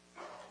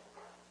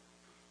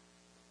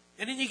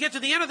 And then you get to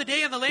the end of the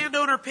day and the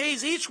landowner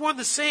pays each one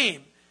the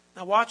same.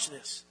 Now watch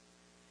this.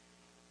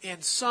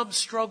 And some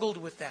struggled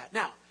with that.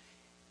 Now,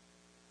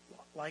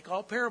 like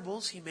all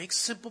parables, he makes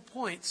simple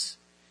points.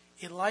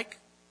 And like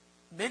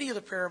many of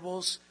the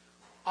parables,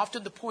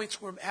 often the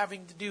points were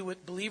having to do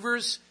with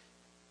believers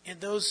and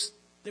those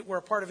that were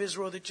a part of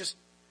Israel that just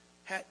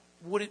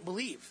wouldn't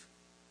believe.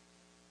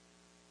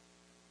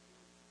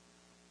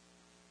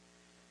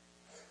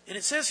 And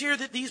it says here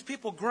that these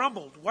people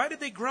grumbled. Why did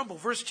they grumble?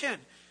 Verse 10.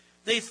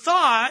 They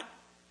thought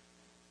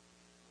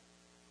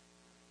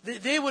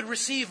that they would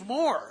receive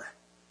more.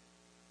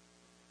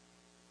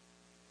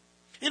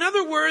 In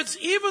other words,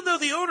 even though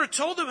the owner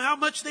told them how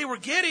much they were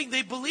getting,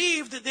 they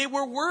believed that they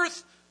were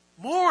worth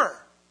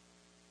more.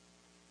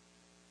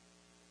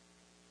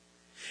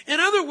 In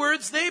other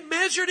words, they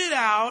measured it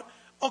out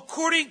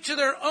according to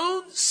their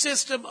own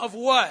system of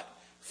what?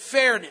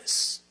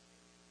 Fairness.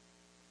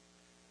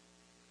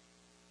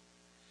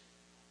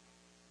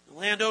 The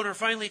landowner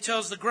finally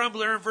tells the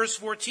grumbler in verse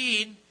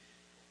 14,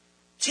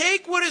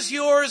 take what is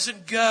yours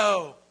and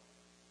go.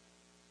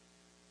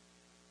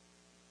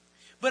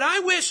 But I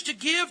wish to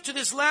give to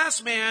this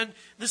last man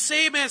the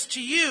same as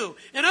to you.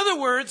 In other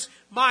words,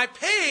 my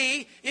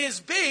pay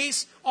is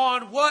based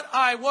on what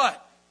I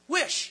what?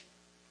 Wish.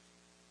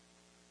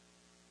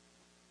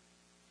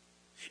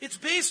 It's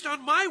based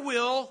on my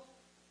will,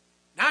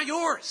 not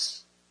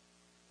yours.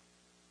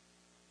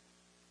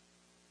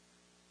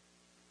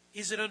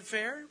 Is it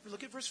unfair?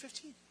 Look at verse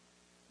 15.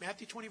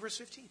 Matthew 20, verse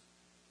 15.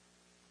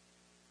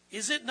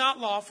 Is it not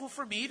lawful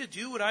for me to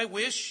do what I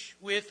wish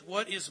with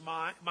what is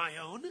my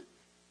own?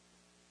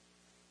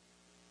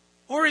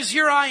 Or is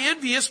your eye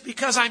envious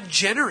because I'm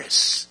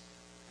generous?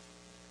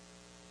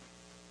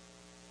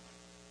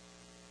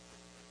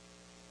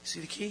 See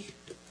the key?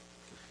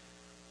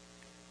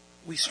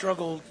 We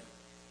struggle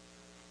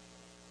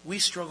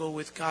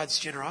with God's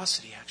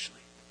generosity,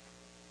 actually.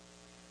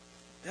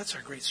 That's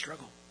our great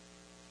struggle.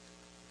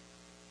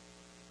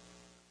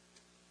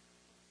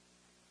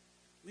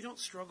 We don't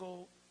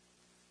struggle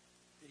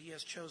that He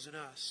has chosen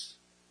us,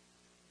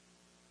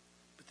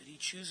 but that He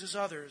chooses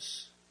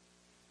others,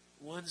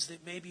 ones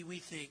that maybe we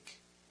think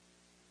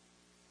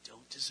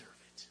don't deserve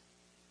it.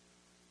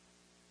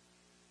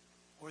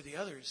 Or the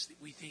others that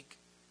we think,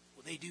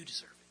 well, they do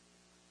deserve it.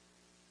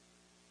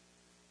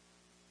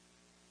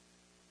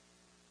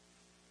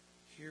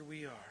 Here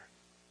we are.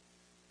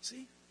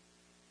 See?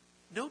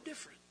 No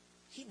different.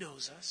 He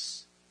knows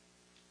us.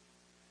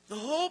 The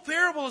whole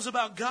parable is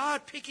about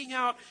God picking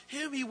out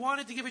whom He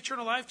wanted to give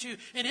eternal life to.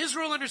 And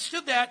Israel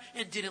understood that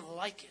and didn't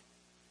like it.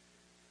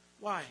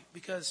 Why?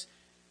 Because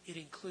it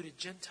included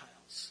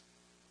Gentiles.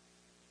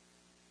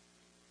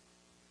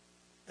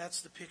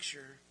 That's the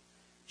picture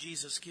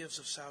Jesus gives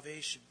of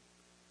salvation.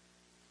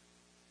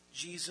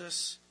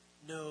 Jesus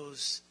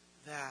knows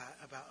that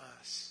about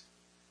us.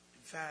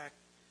 In fact,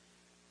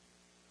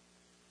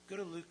 go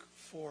to Luke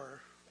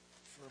 4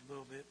 for a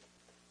moment.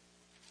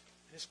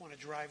 I just want to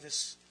drive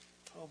this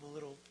home a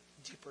little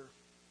deeper.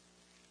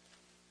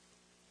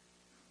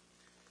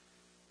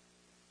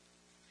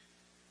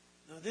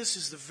 Now, this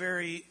is the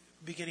very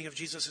beginning of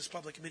Jesus'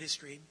 public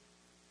ministry.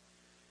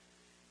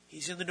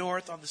 He's in the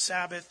north on the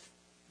Sabbath,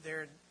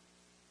 there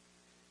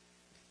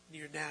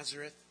near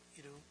Nazareth,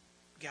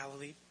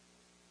 Galilee.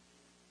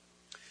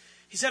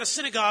 He's at a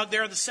synagogue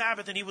there on the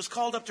Sabbath, and he was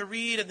called up to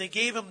read, and they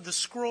gave him the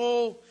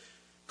scroll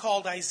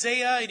called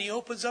Isaiah, and he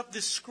opens up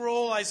this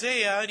scroll,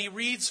 Isaiah, and he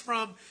reads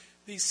from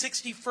the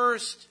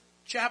 61st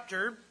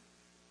chapter,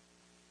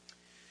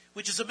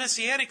 which is a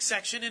messianic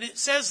section, and it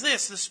says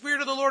this: "The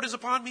Spirit of the Lord is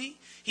upon me.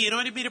 He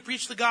anointed me to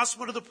preach the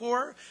gospel to the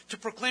poor, to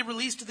proclaim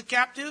release to the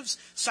captives,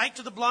 sight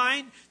to the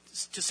blind,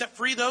 to set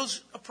free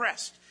those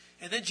oppressed."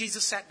 And then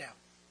Jesus sat down.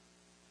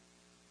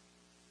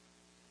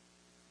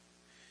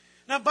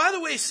 Now, by the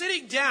way,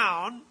 sitting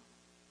down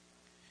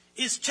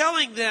is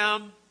telling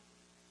them,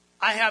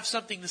 I have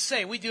something to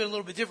say. We do it a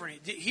little bit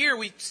different. Here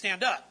we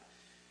stand up.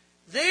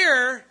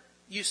 There,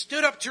 you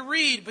stood up to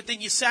read, but then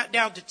you sat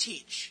down to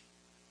teach.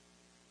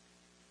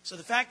 So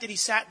the fact that he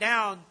sat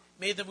down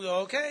made them go,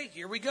 okay,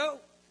 here we go.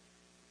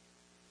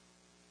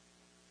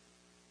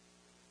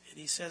 And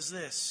he says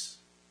this: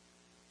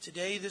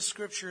 today this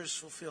scripture is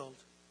fulfilled.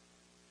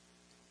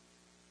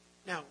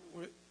 Now,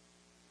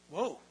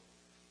 whoa.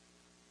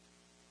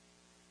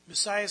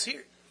 Messiah's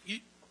here.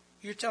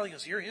 You're telling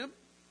us you're him?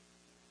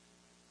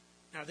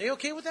 Now, are they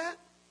okay with that?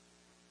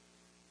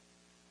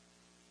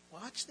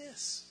 Watch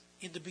this.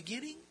 In the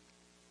beginning,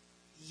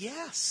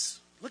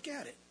 yes. Look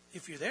at it,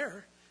 if you're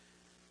there.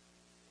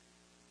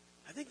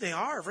 I think they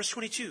are. Verse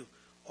 22.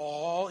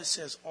 It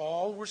says,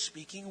 all were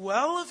speaking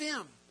well of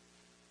him.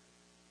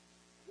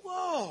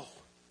 Whoa.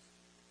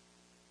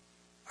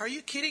 Are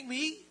you kidding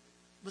me?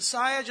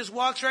 Messiah just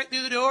walks right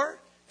through the door,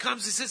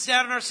 comes and sits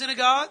down in our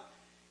synagogue,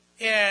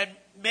 and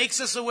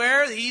makes us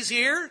aware that he's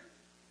here.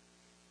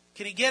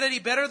 Can it get any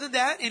better than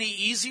that? Any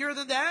easier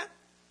than that?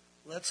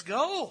 Let's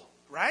go,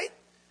 right?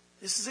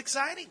 This is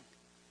exciting.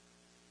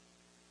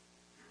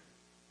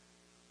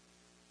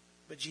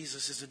 But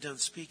Jesus isn't done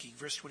speaking.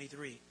 Verse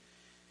 23.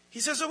 He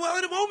says, well,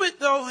 in a moment,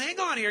 though, hang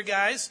on here,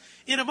 guys.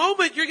 In a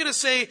moment, you're going to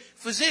say,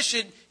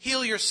 physician,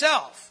 heal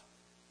yourself.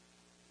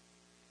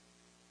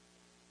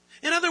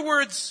 In other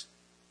words,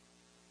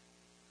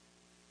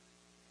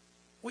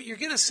 what you're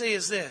going to say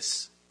is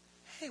this: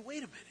 hey, wait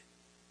a minute.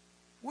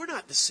 We're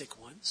not the sick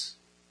ones.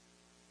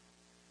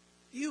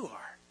 You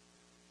are.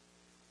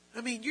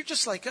 I mean, you're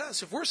just like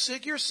us. If we're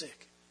sick, you're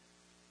sick.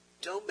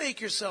 Don't make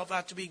yourself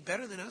out to being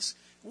better than us.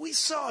 We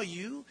saw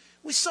you.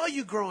 We saw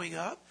you growing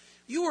up.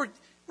 You were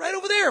right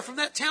over there from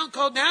that town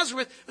called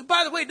Nazareth. And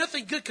by the way,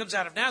 nothing good comes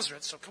out of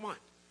Nazareth, so come on.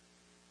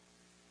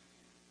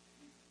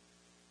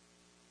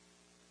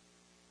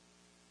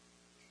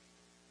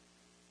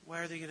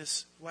 Why are they going to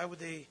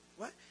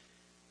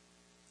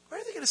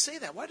say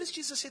that? Why does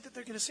Jesus say that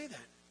they're going to say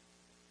that?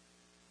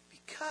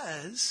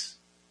 Because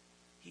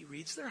he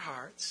reads their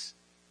hearts,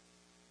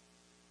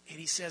 and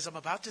he says, I'm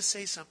about to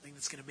say something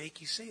that's going to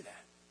make you say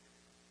that.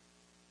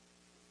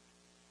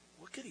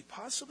 What could he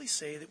possibly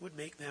say that would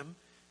make them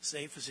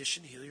say,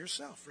 physician, heal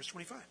yourself? Verse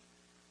 25.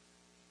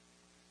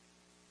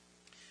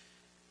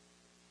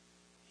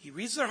 He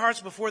reads their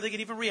hearts before they can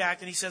even react,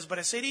 and he says, but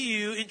I say to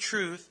you, in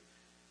truth,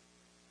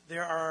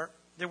 there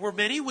were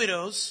many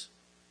widows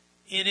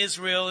in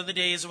Israel in the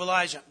days of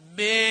Elijah.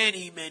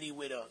 Many, many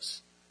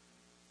widows.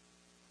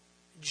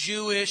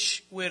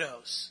 Jewish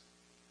widows.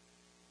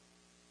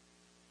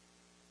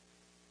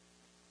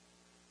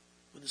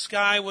 When the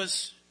sky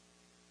was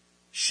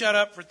shut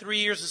up for 3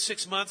 years and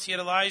 6 months, yet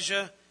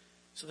Elijah,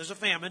 so there's a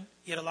famine,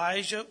 yet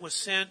Elijah was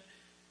sent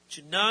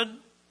to none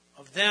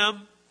of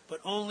them, but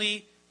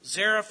only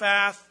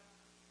Zarephath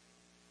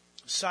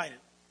of Sidon,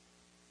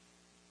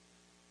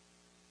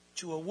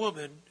 to a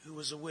woman who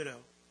was a widow.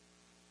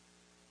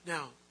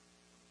 Now,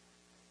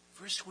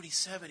 verse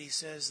 27, he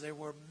says there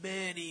were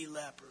many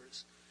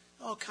lepers,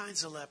 all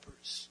kinds of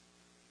lepers.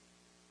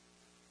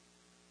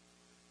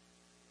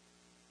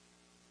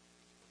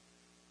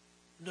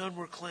 None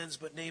were cleansed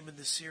but Naaman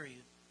the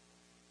Syrian.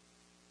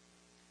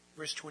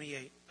 Verse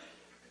 28,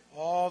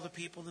 all the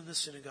people in the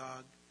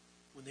synagogue,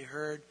 when they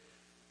heard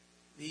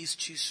these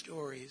two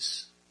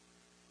stories,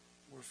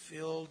 were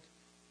filled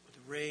with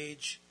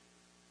rage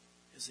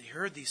as they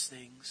heard these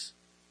things,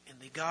 and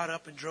they got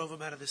up and drove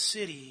him out of the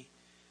city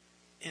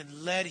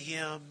and led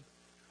him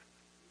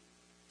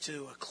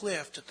to a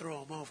cliff to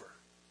throw him over.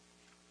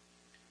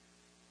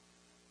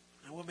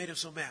 Now, what made him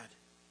so mad?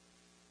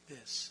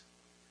 This,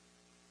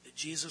 that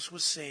Jesus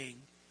was saying,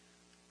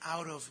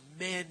 out of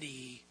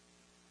many,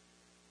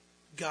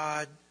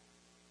 God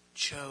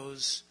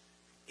chose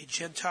a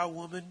Gentile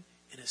woman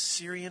and a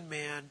Syrian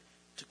man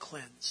to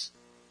cleanse.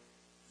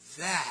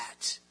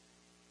 That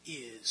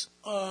is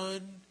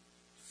unfair.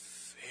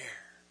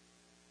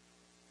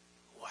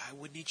 Why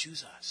wouldn't he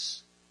choose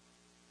us?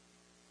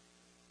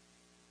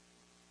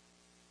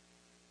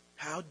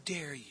 How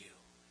dare you?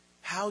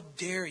 How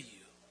dare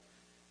you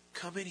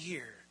come in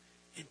here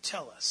and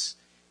tell us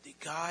that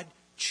God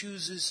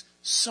chooses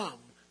some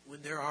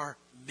when there are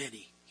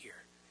many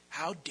here?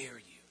 How dare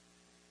you?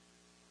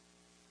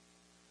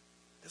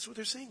 That's what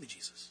they're saying to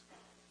Jesus.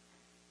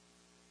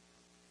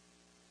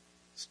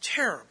 It's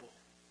terrible.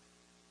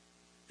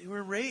 They were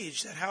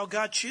enraged at how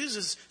God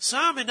chooses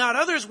some and not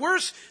others.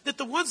 Worse, that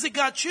the ones that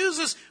God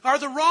chooses are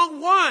the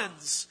wrong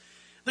ones.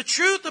 The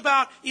truth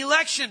about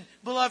election,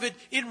 beloved,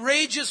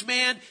 enrages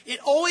man. It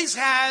always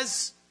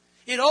has.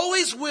 It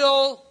always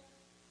will.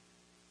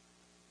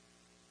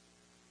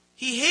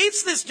 He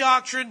hates this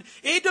doctrine.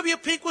 A.W.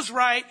 Pink was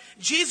right.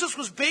 Jesus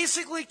was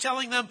basically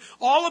telling them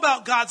all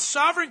about God's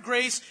sovereign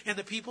grace, and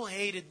the people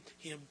hated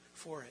him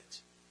for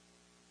it.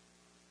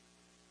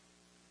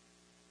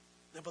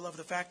 Now, beloved,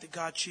 the fact that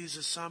God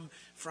chooses some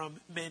from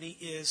many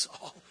is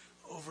all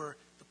over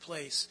the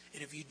place.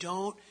 And if you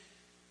don't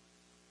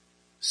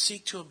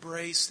seek to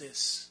embrace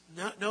this,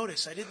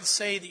 notice, I didn't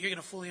say that you're going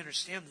to fully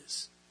understand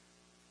this.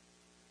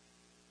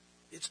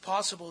 It's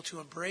possible to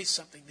embrace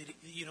something that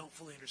you don't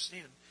fully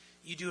understand.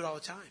 You do it all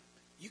the time.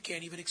 You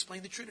can't even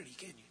explain the Trinity,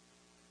 can you?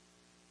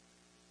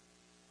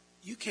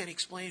 You can't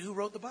explain who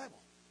wrote the Bible.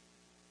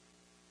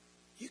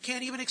 You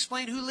can't even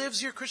explain who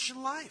lives your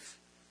Christian life.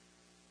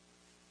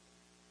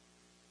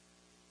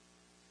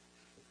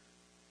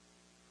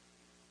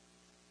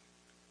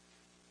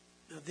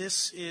 Now,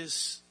 this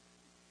is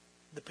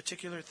the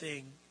particular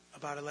thing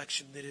about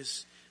election that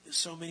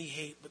so many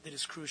hate, but that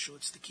is crucial.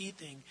 It's the key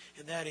thing,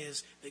 and that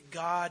is that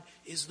God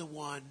is the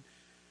one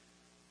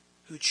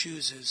who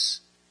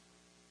chooses,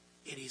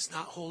 and He's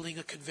not holding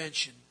a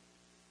convention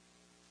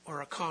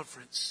or a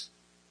conference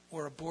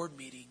or a board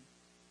meeting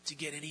to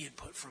get any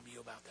input from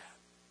you about that.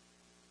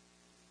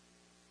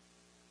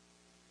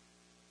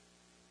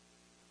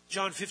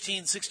 John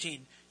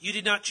 15:16. You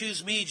did not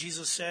choose me,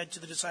 Jesus said to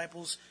the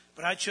disciples,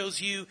 but I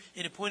chose you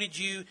and appointed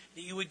you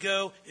that you would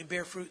go and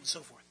bear fruit and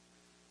so forth.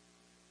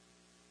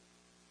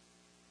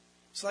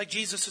 It's like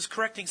Jesus is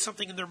correcting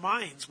something in their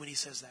minds when he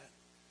says that.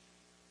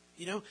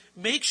 You know,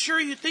 make sure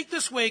you think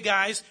this way,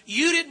 guys.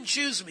 You didn't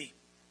choose me.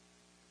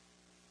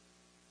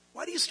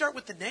 Why do you start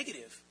with the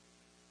negative?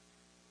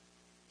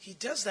 He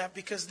does that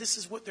because this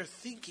is what they're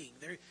thinking.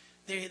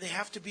 They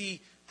have to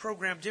be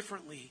programmed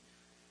differently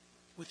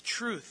with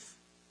truth.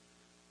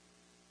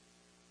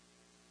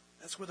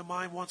 That's where the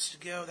mind wants to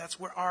go. That's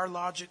where our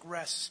logic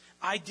rests.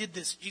 I did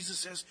this. Jesus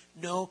says,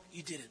 no,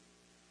 you didn't.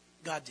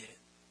 God did it.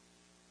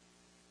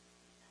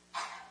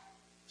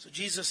 So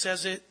Jesus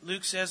says it.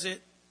 Luke says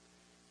it.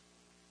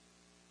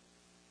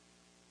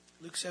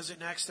 Luke says it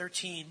in Acts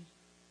 13.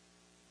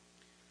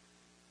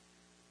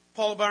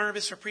 Paul and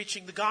Barnabas are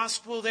preaching the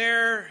gospel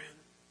there.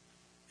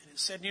 And it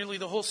said nearly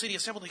the whole city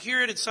assembled to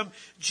hear it. And some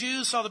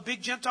Jews saw the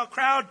big Gentile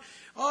crowd.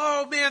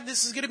 Oh man,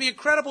 this is going to be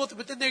incredible.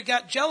 But then they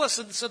got jealous,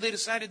 and so they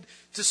decided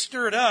to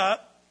stir it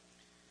up.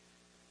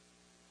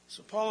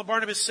 So Paul and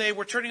Barnabas say,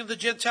 we're turning to the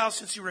Gentiles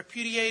since you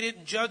repudiate it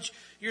and judge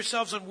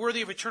yourselves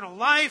unworthy of eternal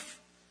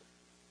life.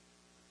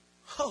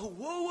 Oh,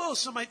 whoa.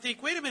 Some might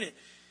think, wait a minute.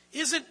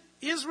 Isn't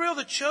Israel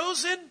the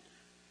chosen?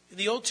 In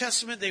the Old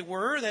Testament they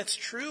were, that's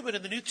true. But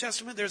in the New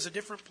Testament there's a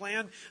different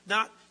plan,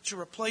 not to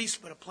replace,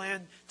 but a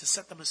plan to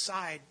set them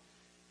aside.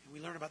 And we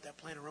learn about that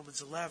plan in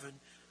Romans 11.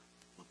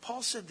 Well,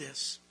 Paul said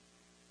this.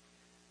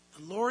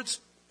 The Lord's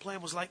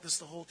plan was like this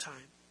the whole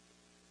time.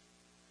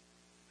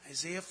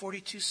 Isaiah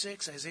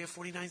 42:6, Isaiah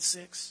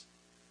 49:6.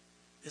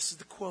 This is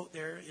the quote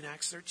there in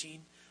Acts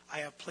 13. I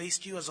have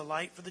placed you as a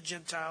light for the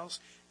Gentiles,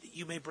 that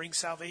you may bring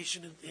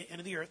salvation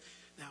into the earth.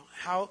 Now,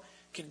 how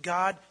can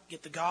God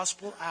get the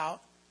gospel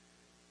out?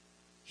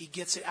 He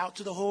gets it out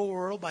to the whole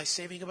world by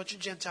saving a bunch of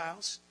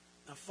Gentiles.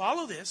 Now,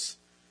 follow this.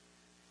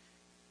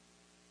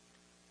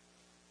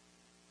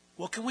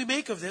 What can we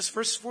make of this?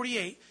 Verse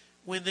 48.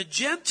 When the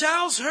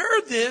Gentiles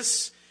heard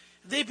this,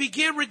 they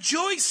began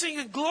rejoicing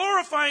and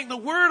glorifying the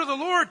word of the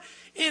Lord,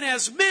 and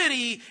as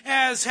many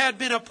as had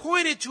been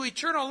appointed to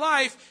eternal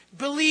life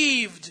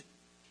believed.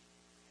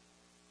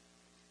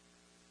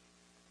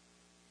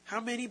 How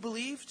many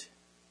believed?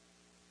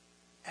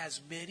 As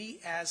many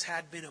as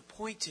had been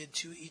appointed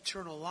to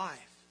eternal life.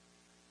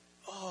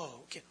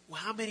 Oh, okay.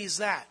 Well, how many is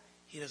that?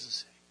 He doesn't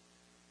say.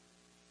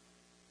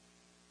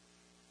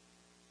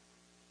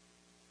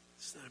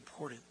 It's not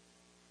important.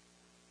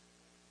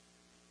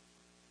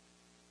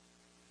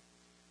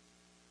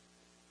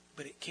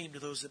 But it came to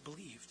those that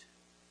believed.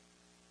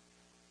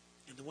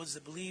 And the ones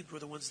that believed were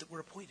the ones that were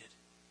appointed.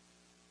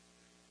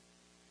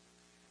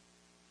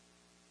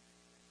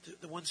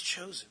 The ones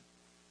chosen.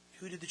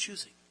 Who did the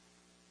choosing?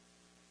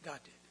 God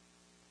did.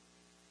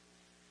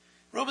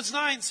 Romans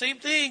 9, same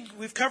thing.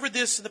 We've covered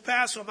this in the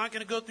past, so I'm not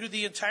going to go through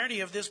the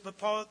entirety of this, but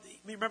Paul,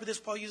 remember this,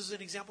 Paul uses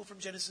an example from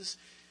Genesis.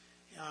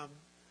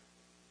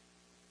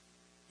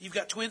 You've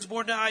got twins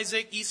born to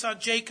Isaac, Esau and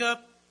Jacob.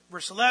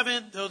 Verse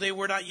 11, though they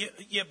were not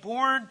yet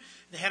born,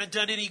 they hadn't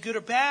done any good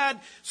or bad,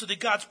 so that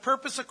God's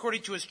purpose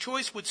according to his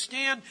choice would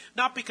stand,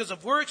 not because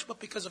of works, but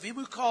because of him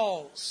who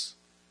calls.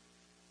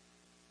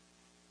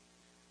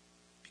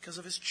 Because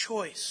of his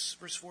choice.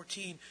 Verse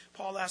 14,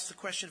 Paul asked the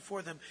question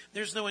for them.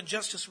 There's no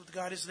injustice with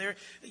God, is there?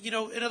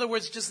 In other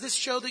words, does this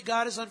show that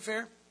God is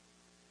unfair?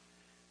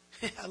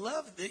 I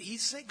love that he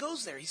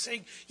goes there. He's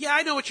saying, yeah,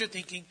 I know what you're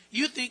thinking.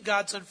 You think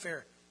God's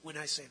unfair when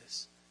I say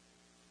this.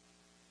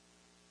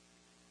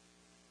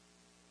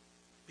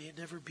 May it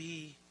never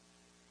be.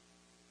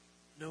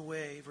 No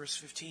way. Verse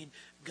 15,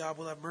 God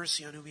will have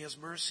mercy on whom he has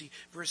mercy.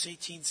 Verse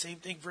 18, same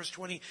thing. Verse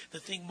 20, the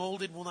thing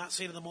molded will not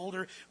say to the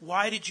molder,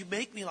 why did you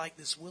make me like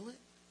this, will it?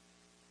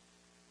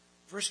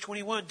 Verse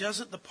 21,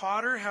 doesn't the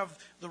potter have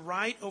the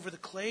right over the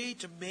clay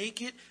to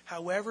make it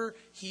however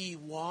he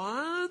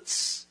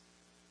wants?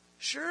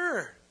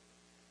 Sure.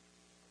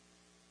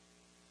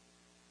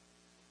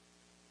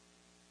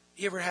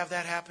 You ever have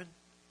that happen?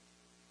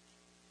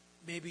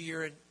 Maybe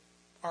you're in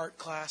art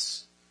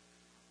class.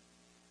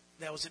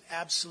 That was an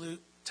absolute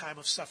time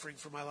of suffering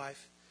for my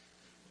life.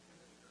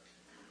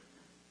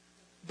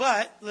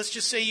 But let's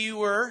just say you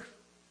were,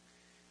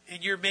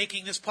 and you're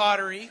making this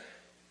pottery,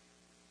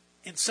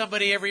 and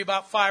somebody every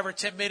about 5 or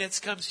 10 minutes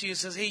comes to you and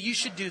says, hey, you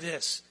should do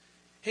this.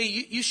 Hey,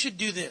 you should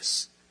do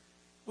this.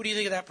 What do you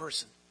think of that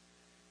person?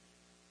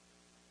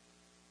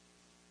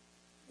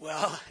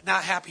 Well,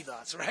 not happy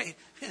thoughts, right?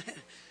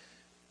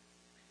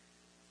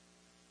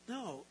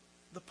 No.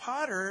 The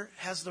potter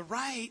has the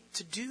right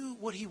to do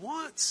what he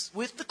wants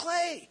with the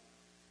clay.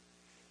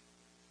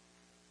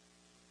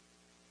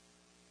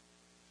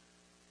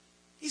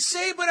 He's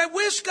saying, but I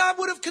wish God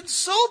would have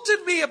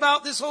consulted me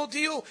about this whole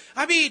deal.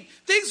 I mean,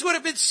 things would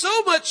have been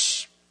so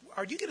much...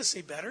 Are you going to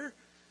say better?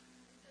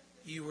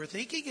 You were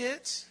thinking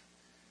it.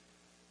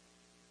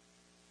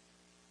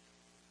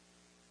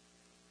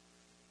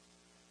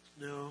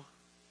 No.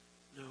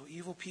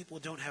 Evil people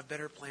don't have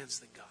better plans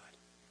than God.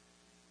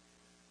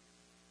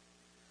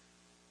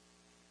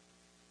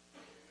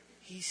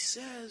 He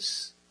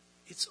says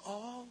it's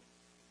all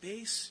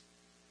based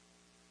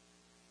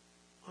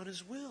on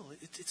his will.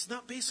 It's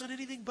not based on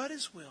anything but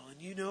his will. And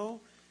when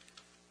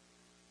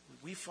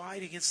we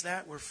fight against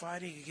that, we're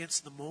fighting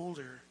against the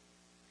molder.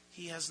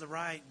 He has the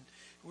right. And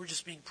we're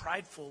just being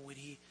prideful when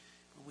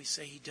we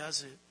say he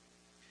doesn't.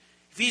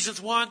 Ephesians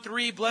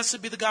 1:3,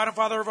 blessed be the God and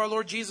Father of our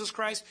Lord Jesus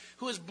Christ,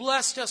 who has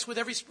blessed us with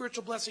every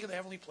spiritual blessing in the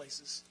heavenly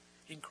places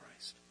in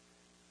Christ.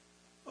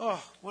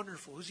 Oh,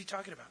 wonderful. Who's he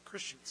talking about?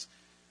 Christians.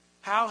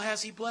 How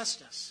has he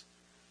blessed us?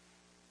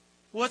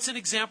 What's an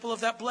example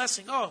of that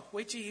blessing? Oh,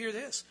 wait till you hear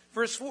this.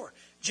 Verse 4.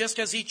 Just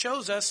as he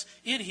chose us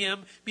in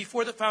him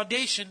before the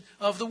foundation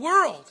of the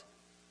world.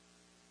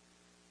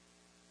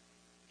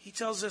 He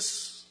tells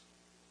us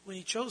when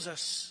he chose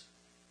us.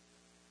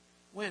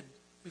 When?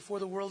 Before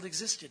the world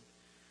existed.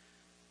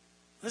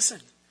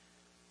 Listen.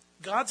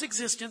 God's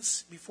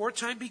existence before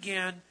time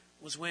began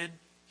was when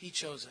he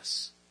chose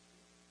us.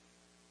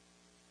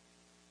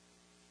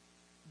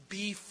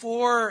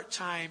 Before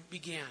time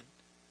began.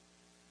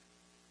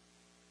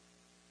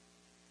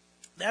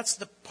 That's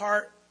the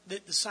part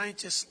that the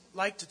scientists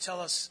like to tell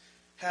us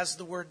has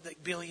the word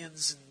like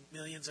billions and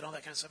millions and all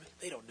that kind of stuff.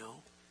 They don't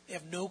know. They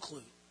have no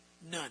clue.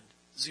 None.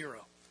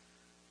 Zero.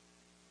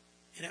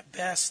 And at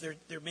best,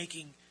 they're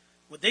making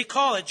what they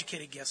call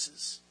educated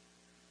guesses.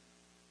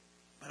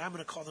 But I'm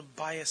going to call them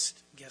biased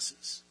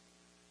guesses.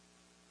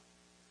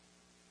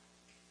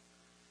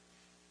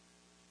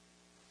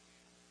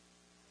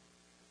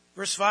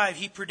 Verse 5,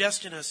 he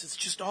predestined us. It's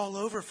just all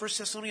over. 1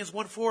 Thessalonians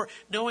 1:4,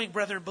 knowing,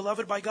 brethren,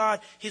 beloved by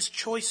God, his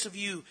choice of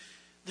you,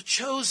 the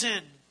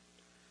chosen.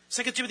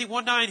 2 Timothy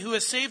 1:9, who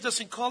has saved us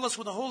and called us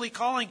with a holy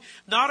calling,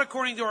 not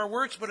according to our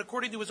works, but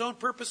according to his own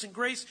purpose and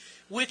grace,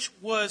 which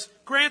was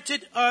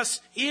granted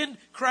us in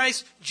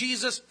Christ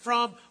Jesus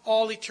from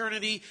all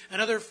eternity.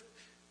 Another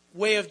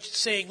way of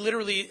saying,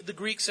 literally, the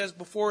Greek says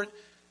before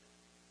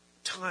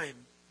time.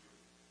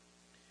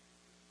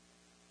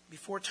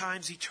 Before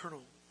time's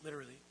eternal,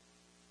 literally.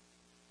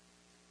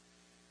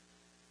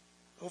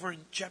 Over in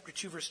chapter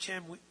 2, verse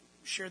 10, we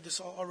shared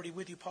this already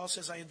with you. Paul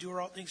says, I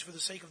endure all things for the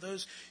sake of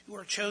those who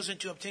are chosen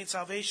to obtain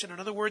salvation. In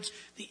other words,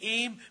 the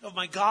aim of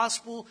my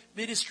gospel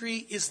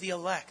ministry is the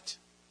elect.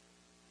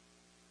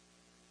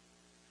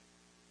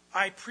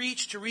 I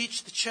preach to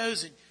reach the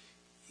chosen.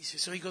 He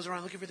says, so he goes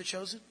around looking for the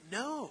chosen?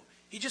 No.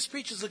 He just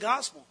preaches the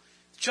gospel.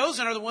 The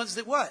chosen are the ones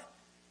that what?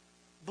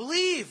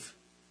 Believe.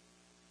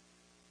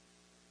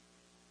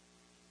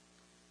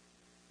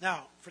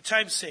 Now, for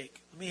time's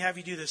sake, let me have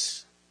you do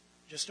this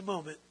just a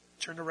moment.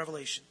 Turn to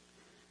Revelation.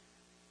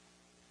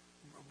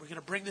 We're going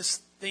to bring this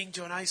thing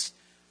to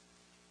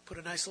put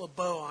a nice little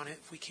bow on it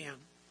if we can.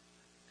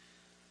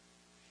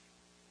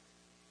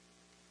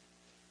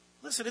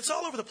 Listen, it's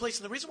all over the place.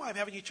 And the reason why I'm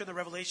having you turn to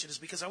Revelation is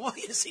because I want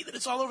you to see that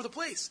it's all over the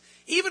place.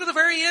 Even at the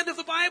very end of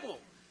the Bible.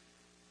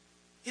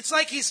 It's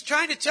like he's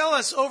trying to tell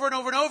us over and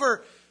over and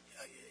over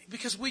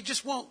because we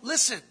just won't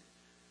listen.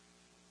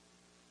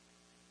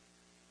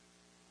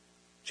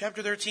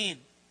 Chapter 13.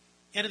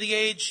 End of the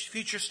age,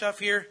 future stuff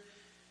here.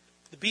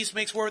 The beast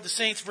makes war with the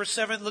saints. Verse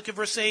 7, look at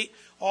verse 8.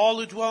 All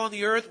who dwell on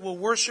the earth will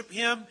worship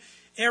him.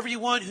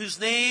 Everyone whose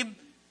name,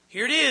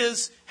 here it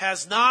is,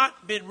 has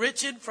not been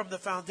written from the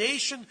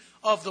foundation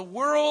of the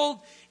world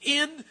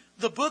in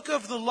the book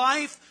of the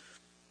life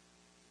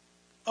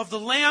of the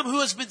Lamb who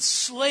has been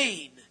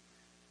slain.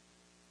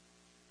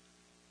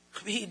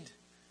 I mean,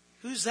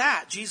 who's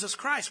that? Jesus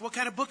Christ. What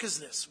kind of book is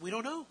this? We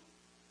don't know.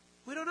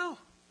 We don't know.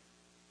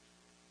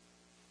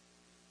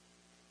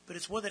 But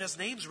it's one that has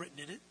names written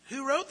in it.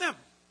 Who wrote them?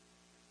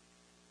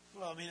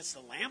 Well, I mean, it's the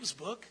Lamb's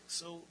book,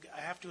 so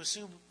I have to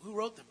assume who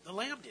wrote them. The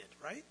Lamb did,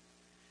 right?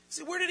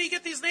 See, where did he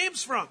get these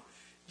names from?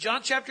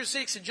 John chapter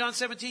 6 and John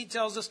 17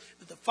 tells us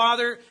that the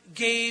Father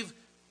gave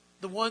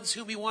the ones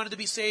whom he wanted to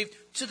be saved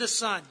to the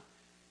Son.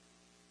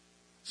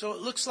 So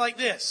it looks like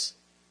this.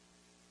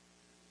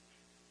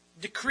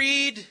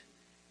 Decreed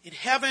in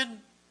heaven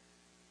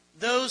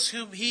those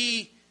whom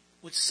he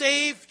would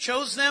save,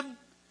 chose them,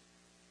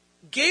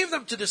 gave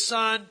them to the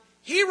Son.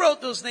 He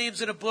wrote those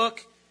names in a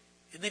book,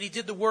 and then he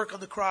did the work on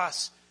the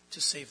cross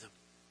to save them.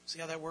 See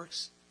how that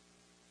works?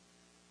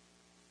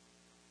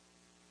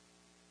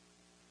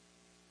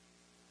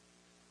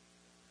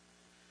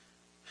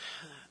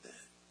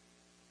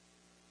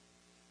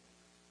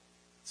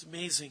 It's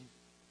amazing.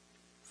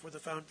 From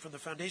the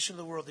foundation of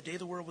the world, the day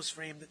the world was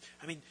framed.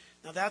 I mean,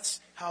 now that's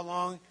how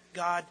long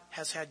God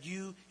has had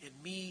you and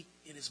me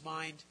in his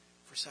mind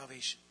for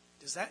salvation.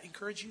 Does that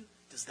encourage you?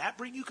 Does that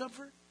bring you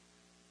comfort?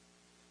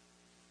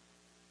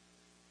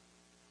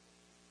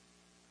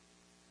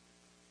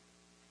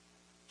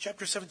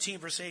 Chapter 17,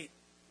 verse 8,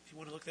 if you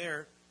want to look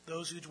there.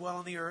 Those who dwell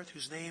on the earth,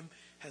 whose name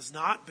has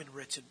not been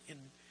written in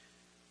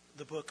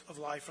the book of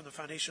life from the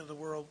foundation of the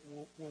world,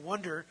 will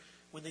wonder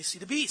when they see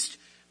the beast.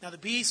 Now the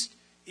beast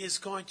is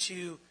going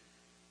to,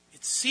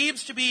 it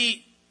seems to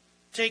be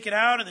taken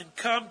out and then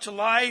come to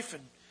life,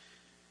 and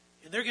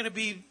they're going to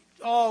be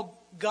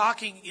all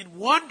gawking in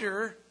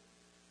wonder.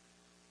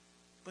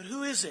 But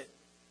who is it?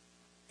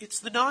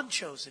 It's the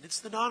non-chosen. It's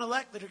the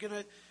non-elect that are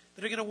going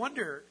to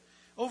wonder.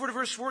 Over to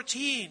verse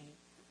 14,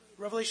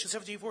 Revelation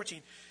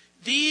 17:14.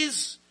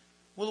 These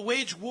will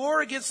wage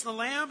war against the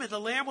Lamb, and the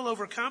Lamb will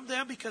overcome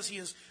them, because he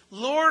is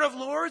Lord of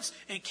lords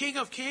and King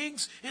of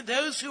kings, and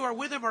those who are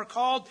with him are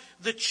called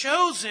the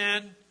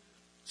chosen,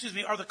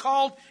 are the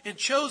called and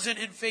chosen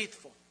and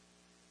faithful.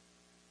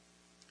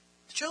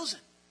 The chosen.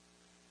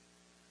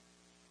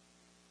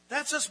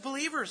 That's us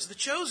believers, the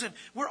chosen.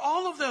 We're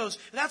all of those.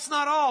 That's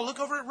not all. Look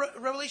over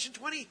at Revelation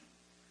 20.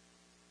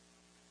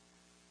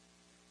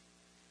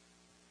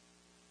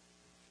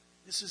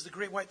 This is the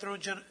great white throne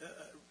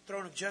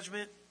of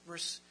judgment,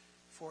 verse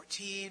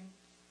 14.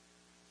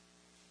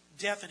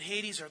 Death and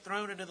Hades are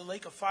thrown into the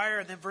lake of fire.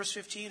 And then verse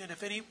 15, and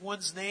if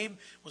anyone's name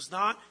was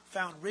not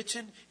found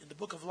written in the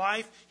book of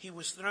life, he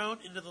was thrown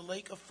into the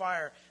lake of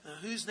fire. Now,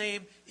 whose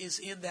name is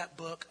in that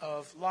book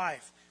of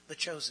life? The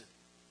chosen.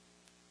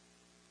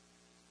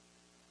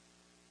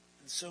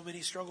 And so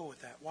many struggle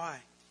with that. Why?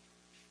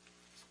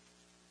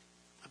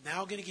 I'm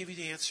now going to give you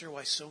the answer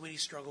why so many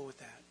struggle with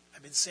that.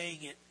 I've been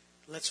saying it.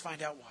 Let's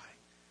find out why.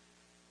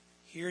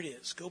 Here it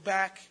is. Go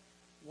back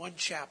one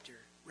chapter.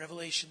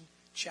 Revelation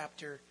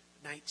chapter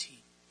 19.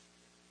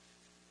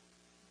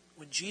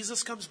 When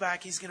Jesus comes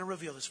back, he's going to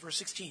reveal this. Verse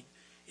 16.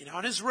 And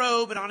on his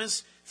robe and on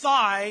his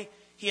thigh,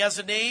 he has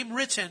a name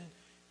written.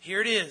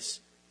 Here it is.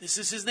 This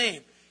is his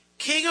name.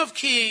 King of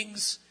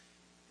kings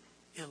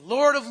and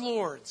Lord of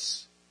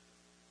lords.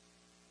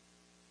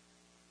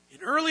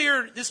 And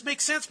earlier, this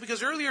makes sense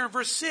because earlier in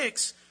verse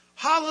 6,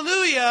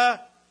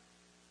 hallelujah,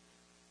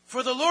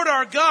 for the Lord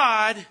our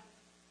God,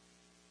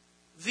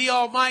 the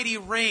Almighty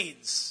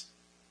reigns.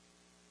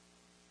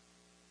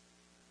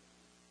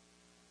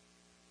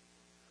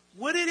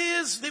 What it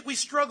is that we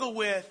struggle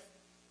with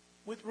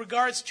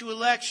regards to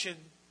election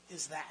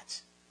is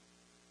that.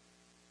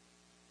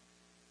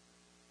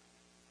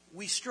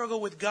 We struggle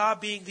with God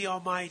being the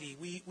Almighty.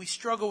 We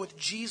struggle with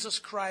Jesus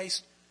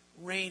Christ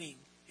reigning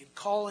and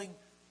calling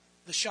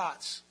the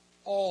shots,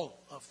 all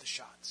of the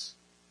shots.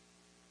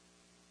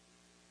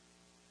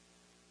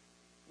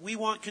 We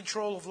want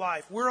control of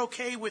life. We're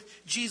okay with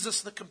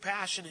Jesus the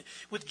compassionate,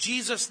 with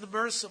Jesus the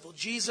merciful,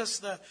 Jesus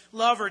the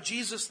lover,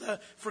 Jesus the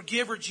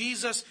forgiver,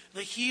 Jesus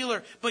the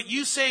healer. But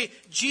you say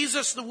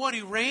Jesus the one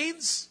who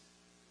reigns,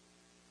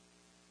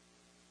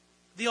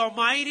 the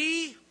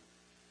Almighty,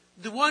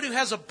 the one who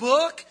has a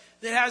book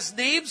that has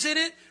names in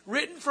it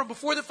written from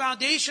before the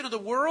foundation of the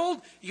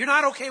world. You're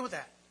not okay with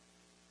that.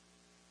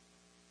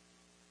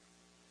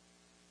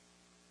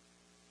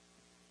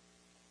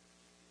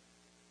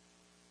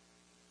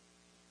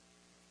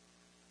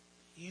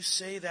 You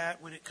say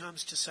that when it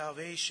comes to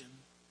salvation,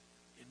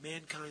 and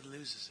mankind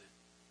loses it.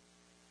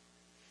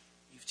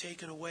 You've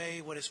taken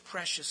away what is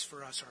precious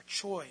for us, our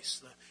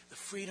choice, the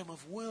freedom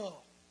of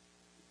will.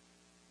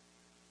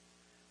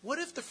 What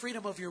if the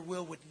freedom of your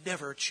will would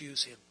never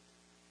choose Him?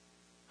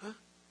 Huh?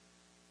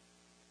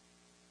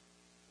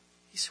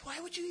 You say, why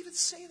would you even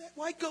say that?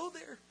 Why go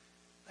there?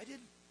 I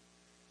didn't.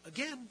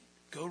 Again,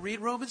 go read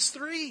Romans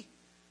 3.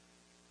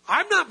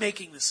 I'm not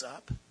making this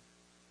up.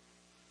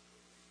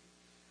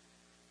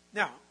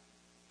 Now,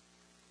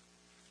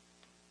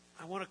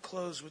 I want to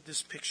close with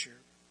this picture.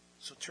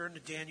 So turn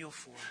to Daniel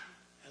 4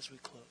 as we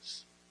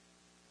close.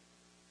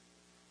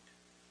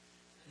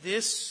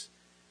 This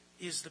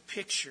is the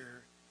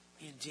picture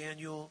in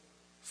Daniel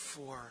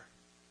 4.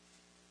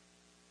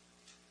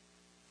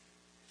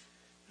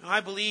 Now, I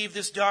believe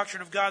this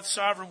doctrine of God's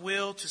sovereign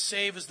will to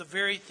save is the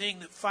very thing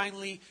that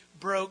finally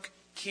broke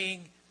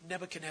King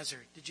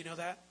Nebuchadnezzar. Did you know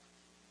that?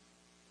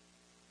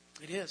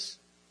 It is.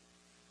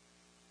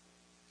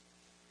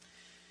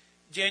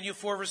 Daniel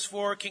 4 verse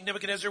 4, King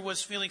Nebuchadnezzar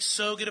was feeling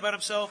so good about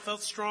himself,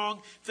 felt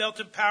strong, felt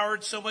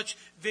empowered, so much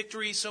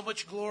victory, so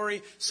much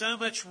glory, so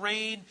much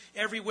reign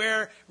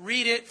everywhere.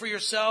 Read it for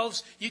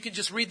yourselves. You can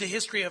just read the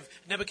history of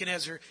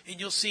Nebuchadnezzar and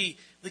you'll see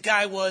the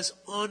guy was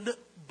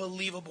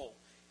unbelievable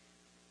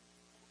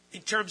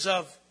in terms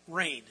of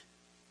reign.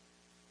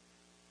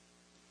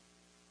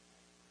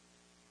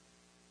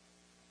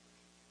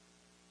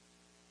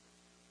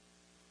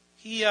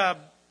 He had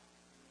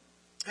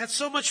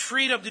so much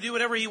freedom to do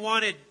whatever he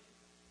wanted,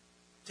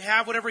 to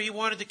have whatever he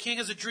wanted. The king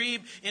has a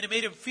dream, and it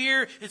made him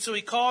fear, and so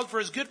he called for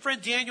his good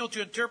friend Daniel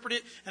to interpret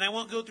it, and I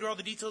won't go through all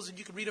the details, and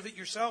you can read of it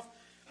yourself.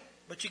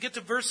 But you get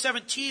to verse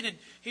 17, and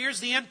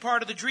here's the end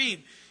part of the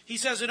dream. He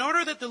says, in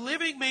order that the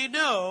living may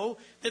know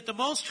that the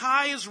Most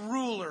High is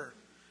ruler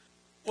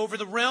over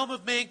the realm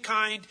of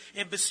mankind,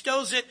 and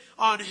bestows it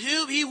on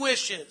whom He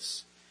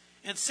wishes,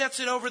 and sets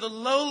it over the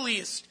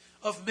lowliest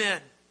of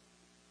men.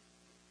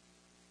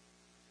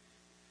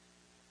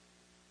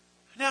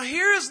 Now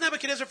here is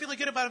Nebuchadnezzar feeling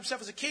good about himself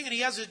as a king, and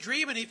he has a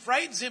dream, and he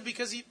frightens him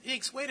because he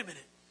thinks, wait a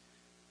minute.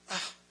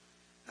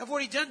 I've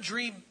already done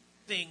dream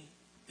thing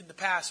in the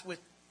past with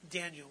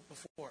Daniel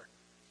before.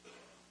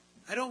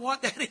 I don't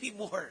want that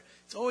anymore.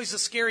 It's always a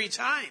scary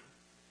time.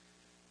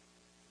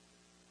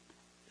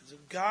 And so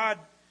God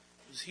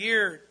was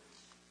here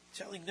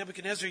telling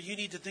Nebuchadnezzar, you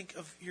need to think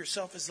of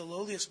yourself as the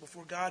lowliest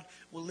before God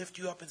will lift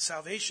you up in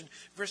salvation.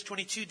 Verse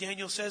 22,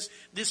 Daniel says,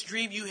 this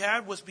dream you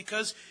had was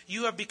because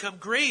you have become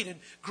great and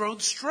grown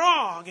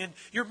strong, and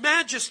your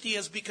majesty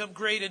has become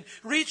great and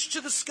reached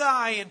to the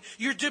sky, and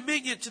your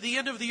dominion to the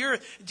end of the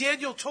earth.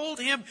 Daniel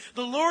told him,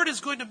 the Lord is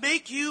going to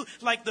make you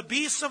like the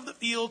beasts of the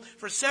field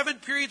for 7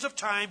 periods of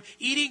time,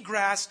 eating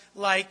grass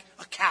like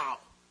a cow.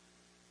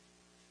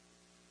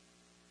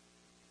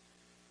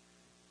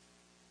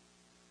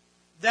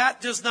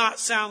 That does not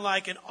sound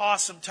like an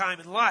awesome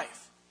time in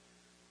life.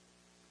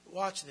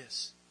 Watch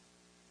this.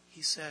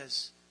 He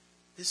says,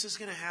 this is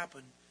going to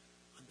happen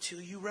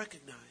until you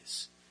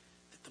recognize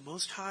that the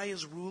Most High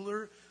is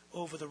ruler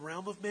over the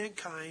realm of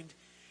mankind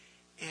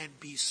and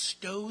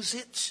bestows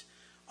it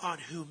on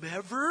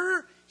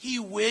whomever He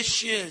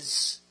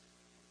wishes.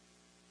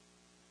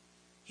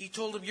 He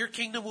told him, your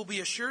kingdom will be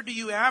assured to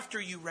you after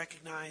you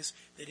recognize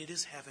that it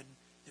is heaven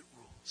that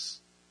rules.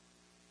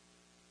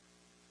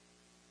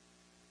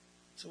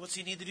 So what's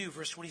he need to do?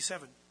 Verse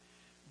 27.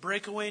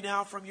 Break away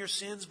now from your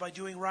sins by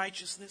doing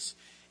righteousness,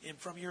 and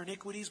from your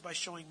iniquities by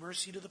showing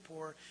mercy to the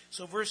poor.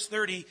 So verse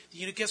 30,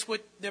 guess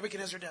what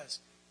Nebuchadnezzar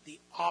does? The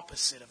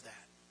opposite of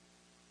that.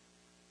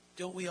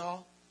 Don't we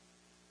all?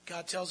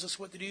 God tells us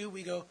what to do.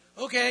 We go,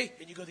 okay,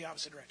 and you go the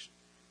opposite direction.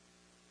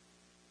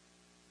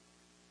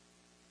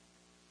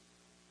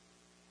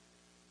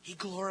 He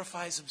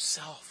glorifies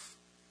himself.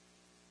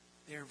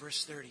 There in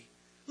verse 30.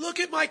 Look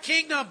at my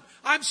kingdom.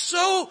 I'm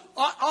so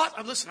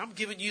awesome. Listen, I'm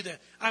giving you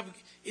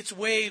it's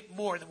way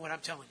more than what I'm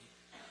telling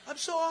you. I'm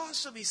so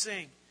awesome, he's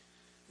saying.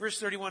 Verse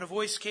 31, a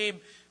voice came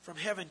from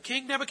heaven.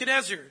 King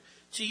Nebuchadnezzar,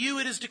 to you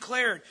it is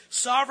declared,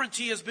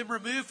 sovereignty has been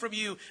removed from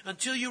you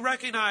until you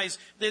recognize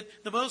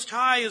that the Most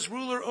High is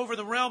ruler over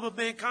the realm of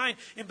mankind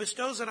and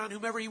bestows it on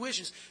whomever He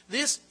wishes.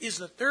 This is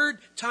the 3rd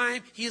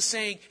time he is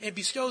saying, and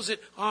bestows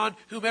it on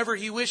whomever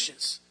He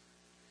wishes.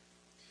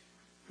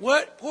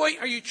 What point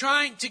are you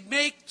trying to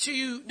make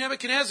to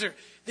Nebuchadnezzar?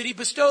 That he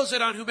bestows it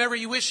on whomever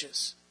he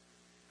wishes.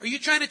 Are you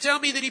trying to tell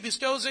me that he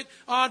bestows it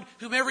on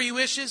whomever he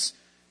wishes?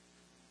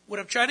 What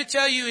I'm trying to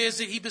tell you is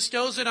that he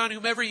bestows it on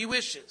whomever he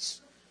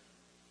wishes.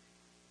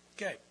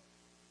 Okay.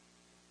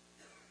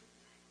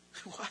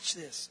 Watch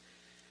this.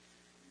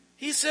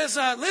 He says,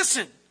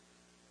 listen,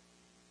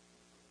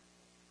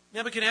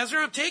 Nebuchadnezzar,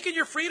 I'm taking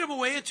your freedom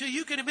away until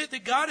you can admit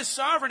that God is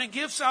sovereign and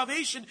gives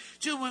salvation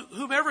to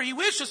whomever he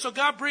wishes. So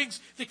God brings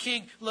the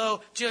king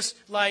low, just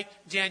like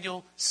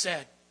Daniel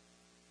said.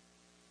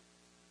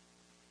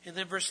 And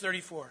then verse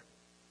 34.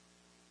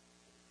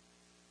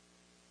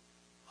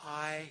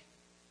 I,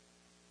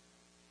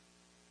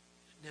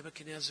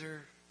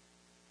 Nebuchadnezzar,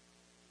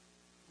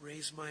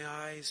 raised my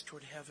eyes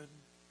toward heaven,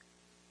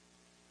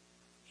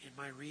 and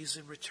my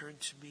reason returned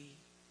to me,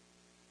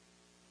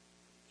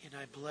 and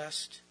I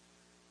blessed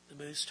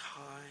the Most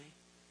High,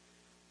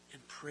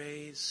 and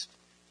praised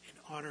and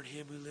honored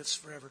him who lives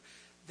forever.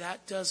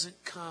 That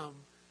doesn't come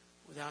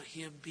without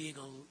him being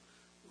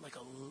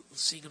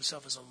seeing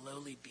himself as a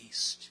lowly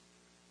beast.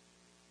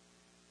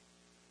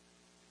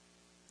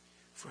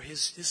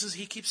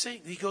 He keeps saying,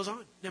 he goes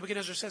on,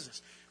 Nebuchadnezzar says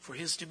this, for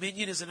his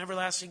dominion is an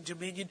everlasting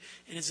dominion,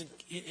 and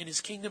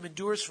his kingdom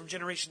endures from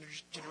generation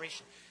to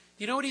generation.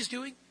 Do you know what he's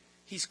doing?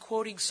 He's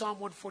quoting Psalm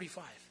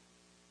 145.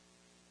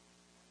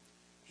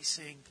 He's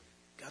saying,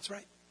 God's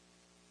right.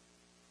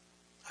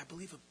 I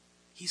believe him.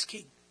 He's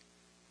king.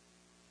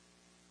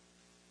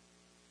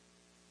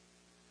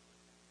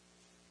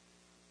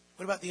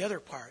 What about the other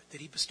part?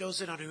 That he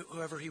bestows it on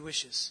whoever he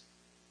wishes.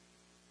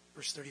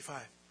 Verse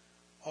 35.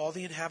 All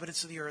the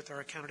inhabitants of the earth are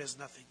accounted as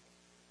nothing.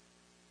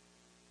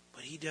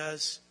 But he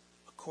does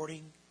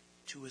according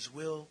to his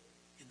will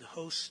in the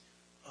hosts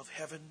of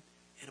heaven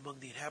and among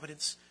the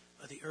inhabitants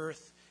of the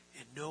earth,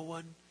 and no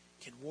one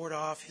can ward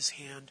off his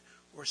hand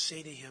or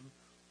say to him,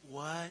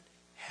 what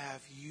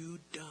have you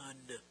done?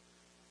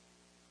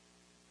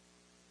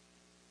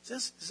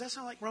 Does that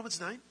sound like Romans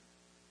 9?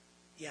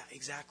 Yeah,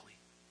 exactly.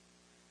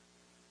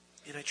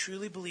 And I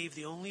truly believe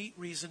the only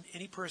reason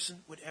any person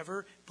would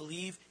ever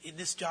believe in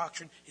this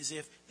doctrine is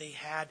if they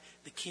had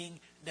the king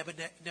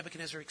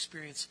Nebuchadnezzar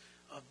experience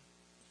of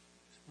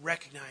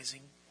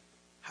recognizing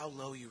how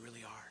low you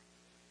really are.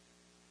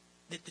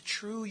 That the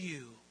true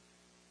you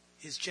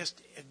is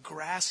just a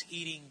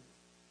grass-eating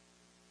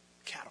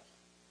cattle.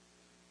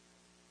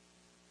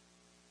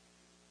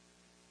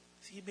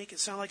 See, you make it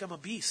sound like I'm a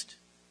beast.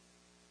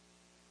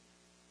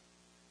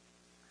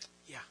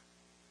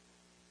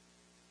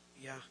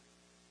 Yeah.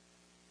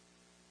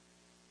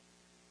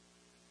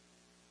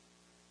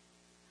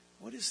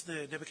 What is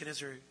the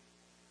Nebuchadnezzar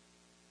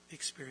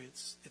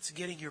experience? It's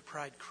getting your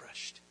pride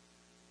crushed.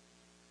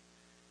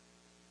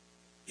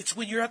 It's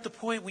when you're at the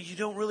point when you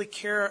don't really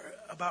care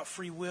about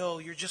free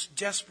will. You're just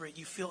desperate.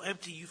 You feel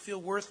empty. You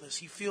feel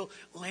worthless. You feel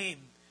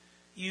lame.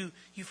 You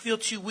feel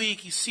too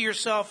weak. You see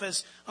yourself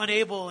as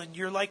unable, and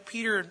you're like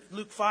Peter in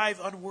Luke 5,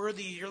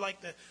 unworthy. You're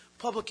like the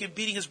publican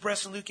beating his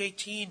breast in Luke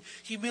 18.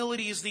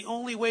 Humility is the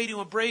only way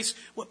to embrace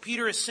what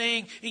Peter is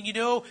saying. And you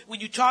know, when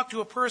you talk to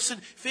a person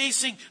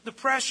facing the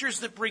pressures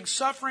that bring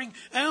suffering,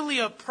 only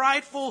a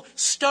prideful,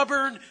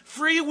 stubborn,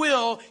 free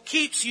will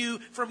keeps you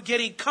from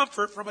getting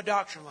comfort from a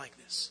doctrine like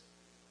this.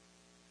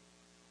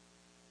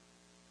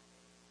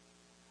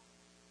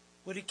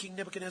 What did King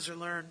Nebuchadnezzar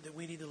learn that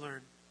we need to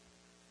learn?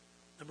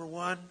 Number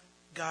one,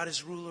 God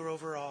is ruler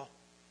over all.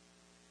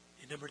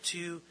 And number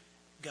two,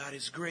 God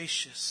is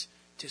gracious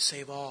to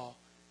save all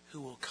who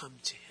will come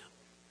to him.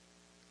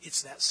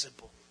 It's that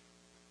simple.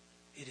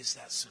 It is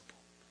that simple.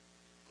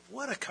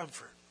 What a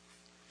comfort.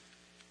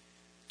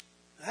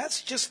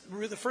 That's just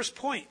the first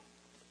point.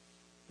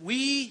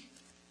 We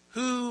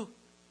who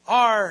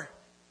are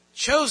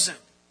chosen.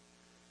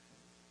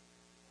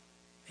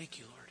 Thank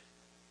you, Lord.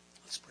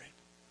 Let's pray.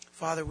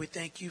 Father, we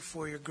thank you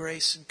for your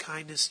grace and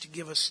kindness to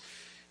give us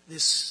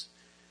this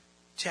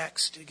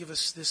text, to give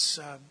us this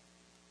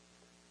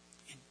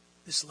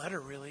letter,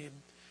 really. And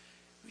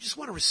we just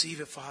want to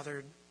receive it,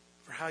 Father,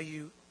 for how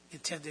you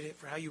intended it,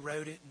 for how you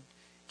wrote it and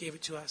gave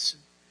it to us.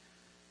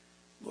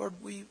 And Lord,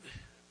 we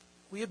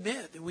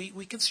admit that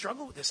we can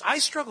struggle with this. I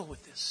struggle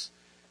with this.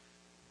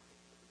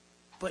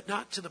 But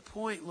not to the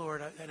point,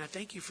 Lord, and I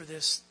thank you for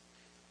this,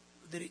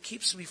 that it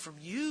keeps me from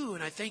you,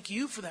 and I thank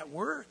you for that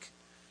work.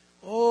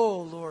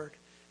 Oh, Lord,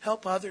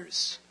 help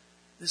others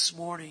this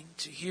morning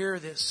to hear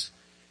this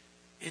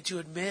and to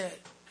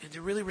admit and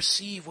to really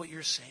receive what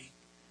you're saying.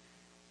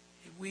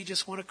 And we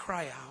just want to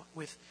cry out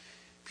with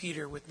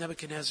Peter, with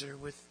Nebuchadnezzar,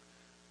 with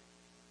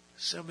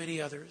so many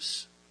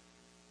others,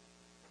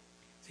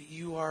 that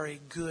you are a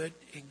good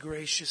and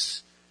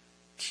gracious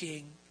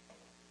King.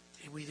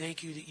 And we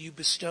thank you that you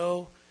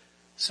bestow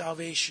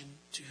salvation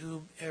to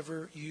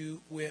whomever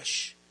you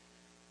wish.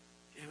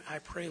 And I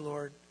pray,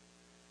 Lord,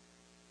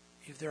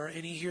 if there are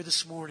any here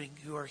this morning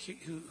who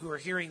are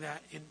hearing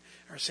that and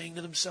are saying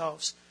to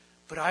themselves,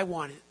 but I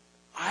want it.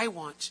 I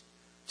want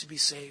to be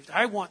saved.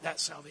 I want that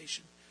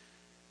salvation.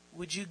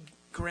 Would you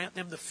grant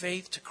them the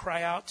faith to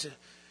cry out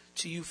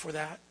to you for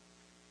that?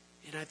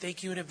 And I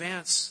thank you in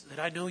advance that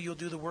I know you'll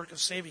do the work of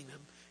saving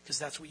them, because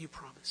that's what you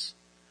promise.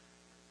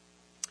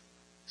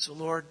 So,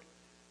 Lord,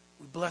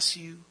 we bless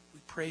you, we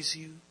praise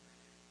you,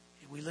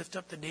 and we lift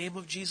up the name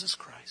of Jesus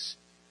Christ.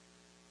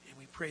 And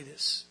we pray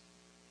this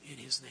in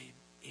his name.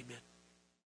 Amen.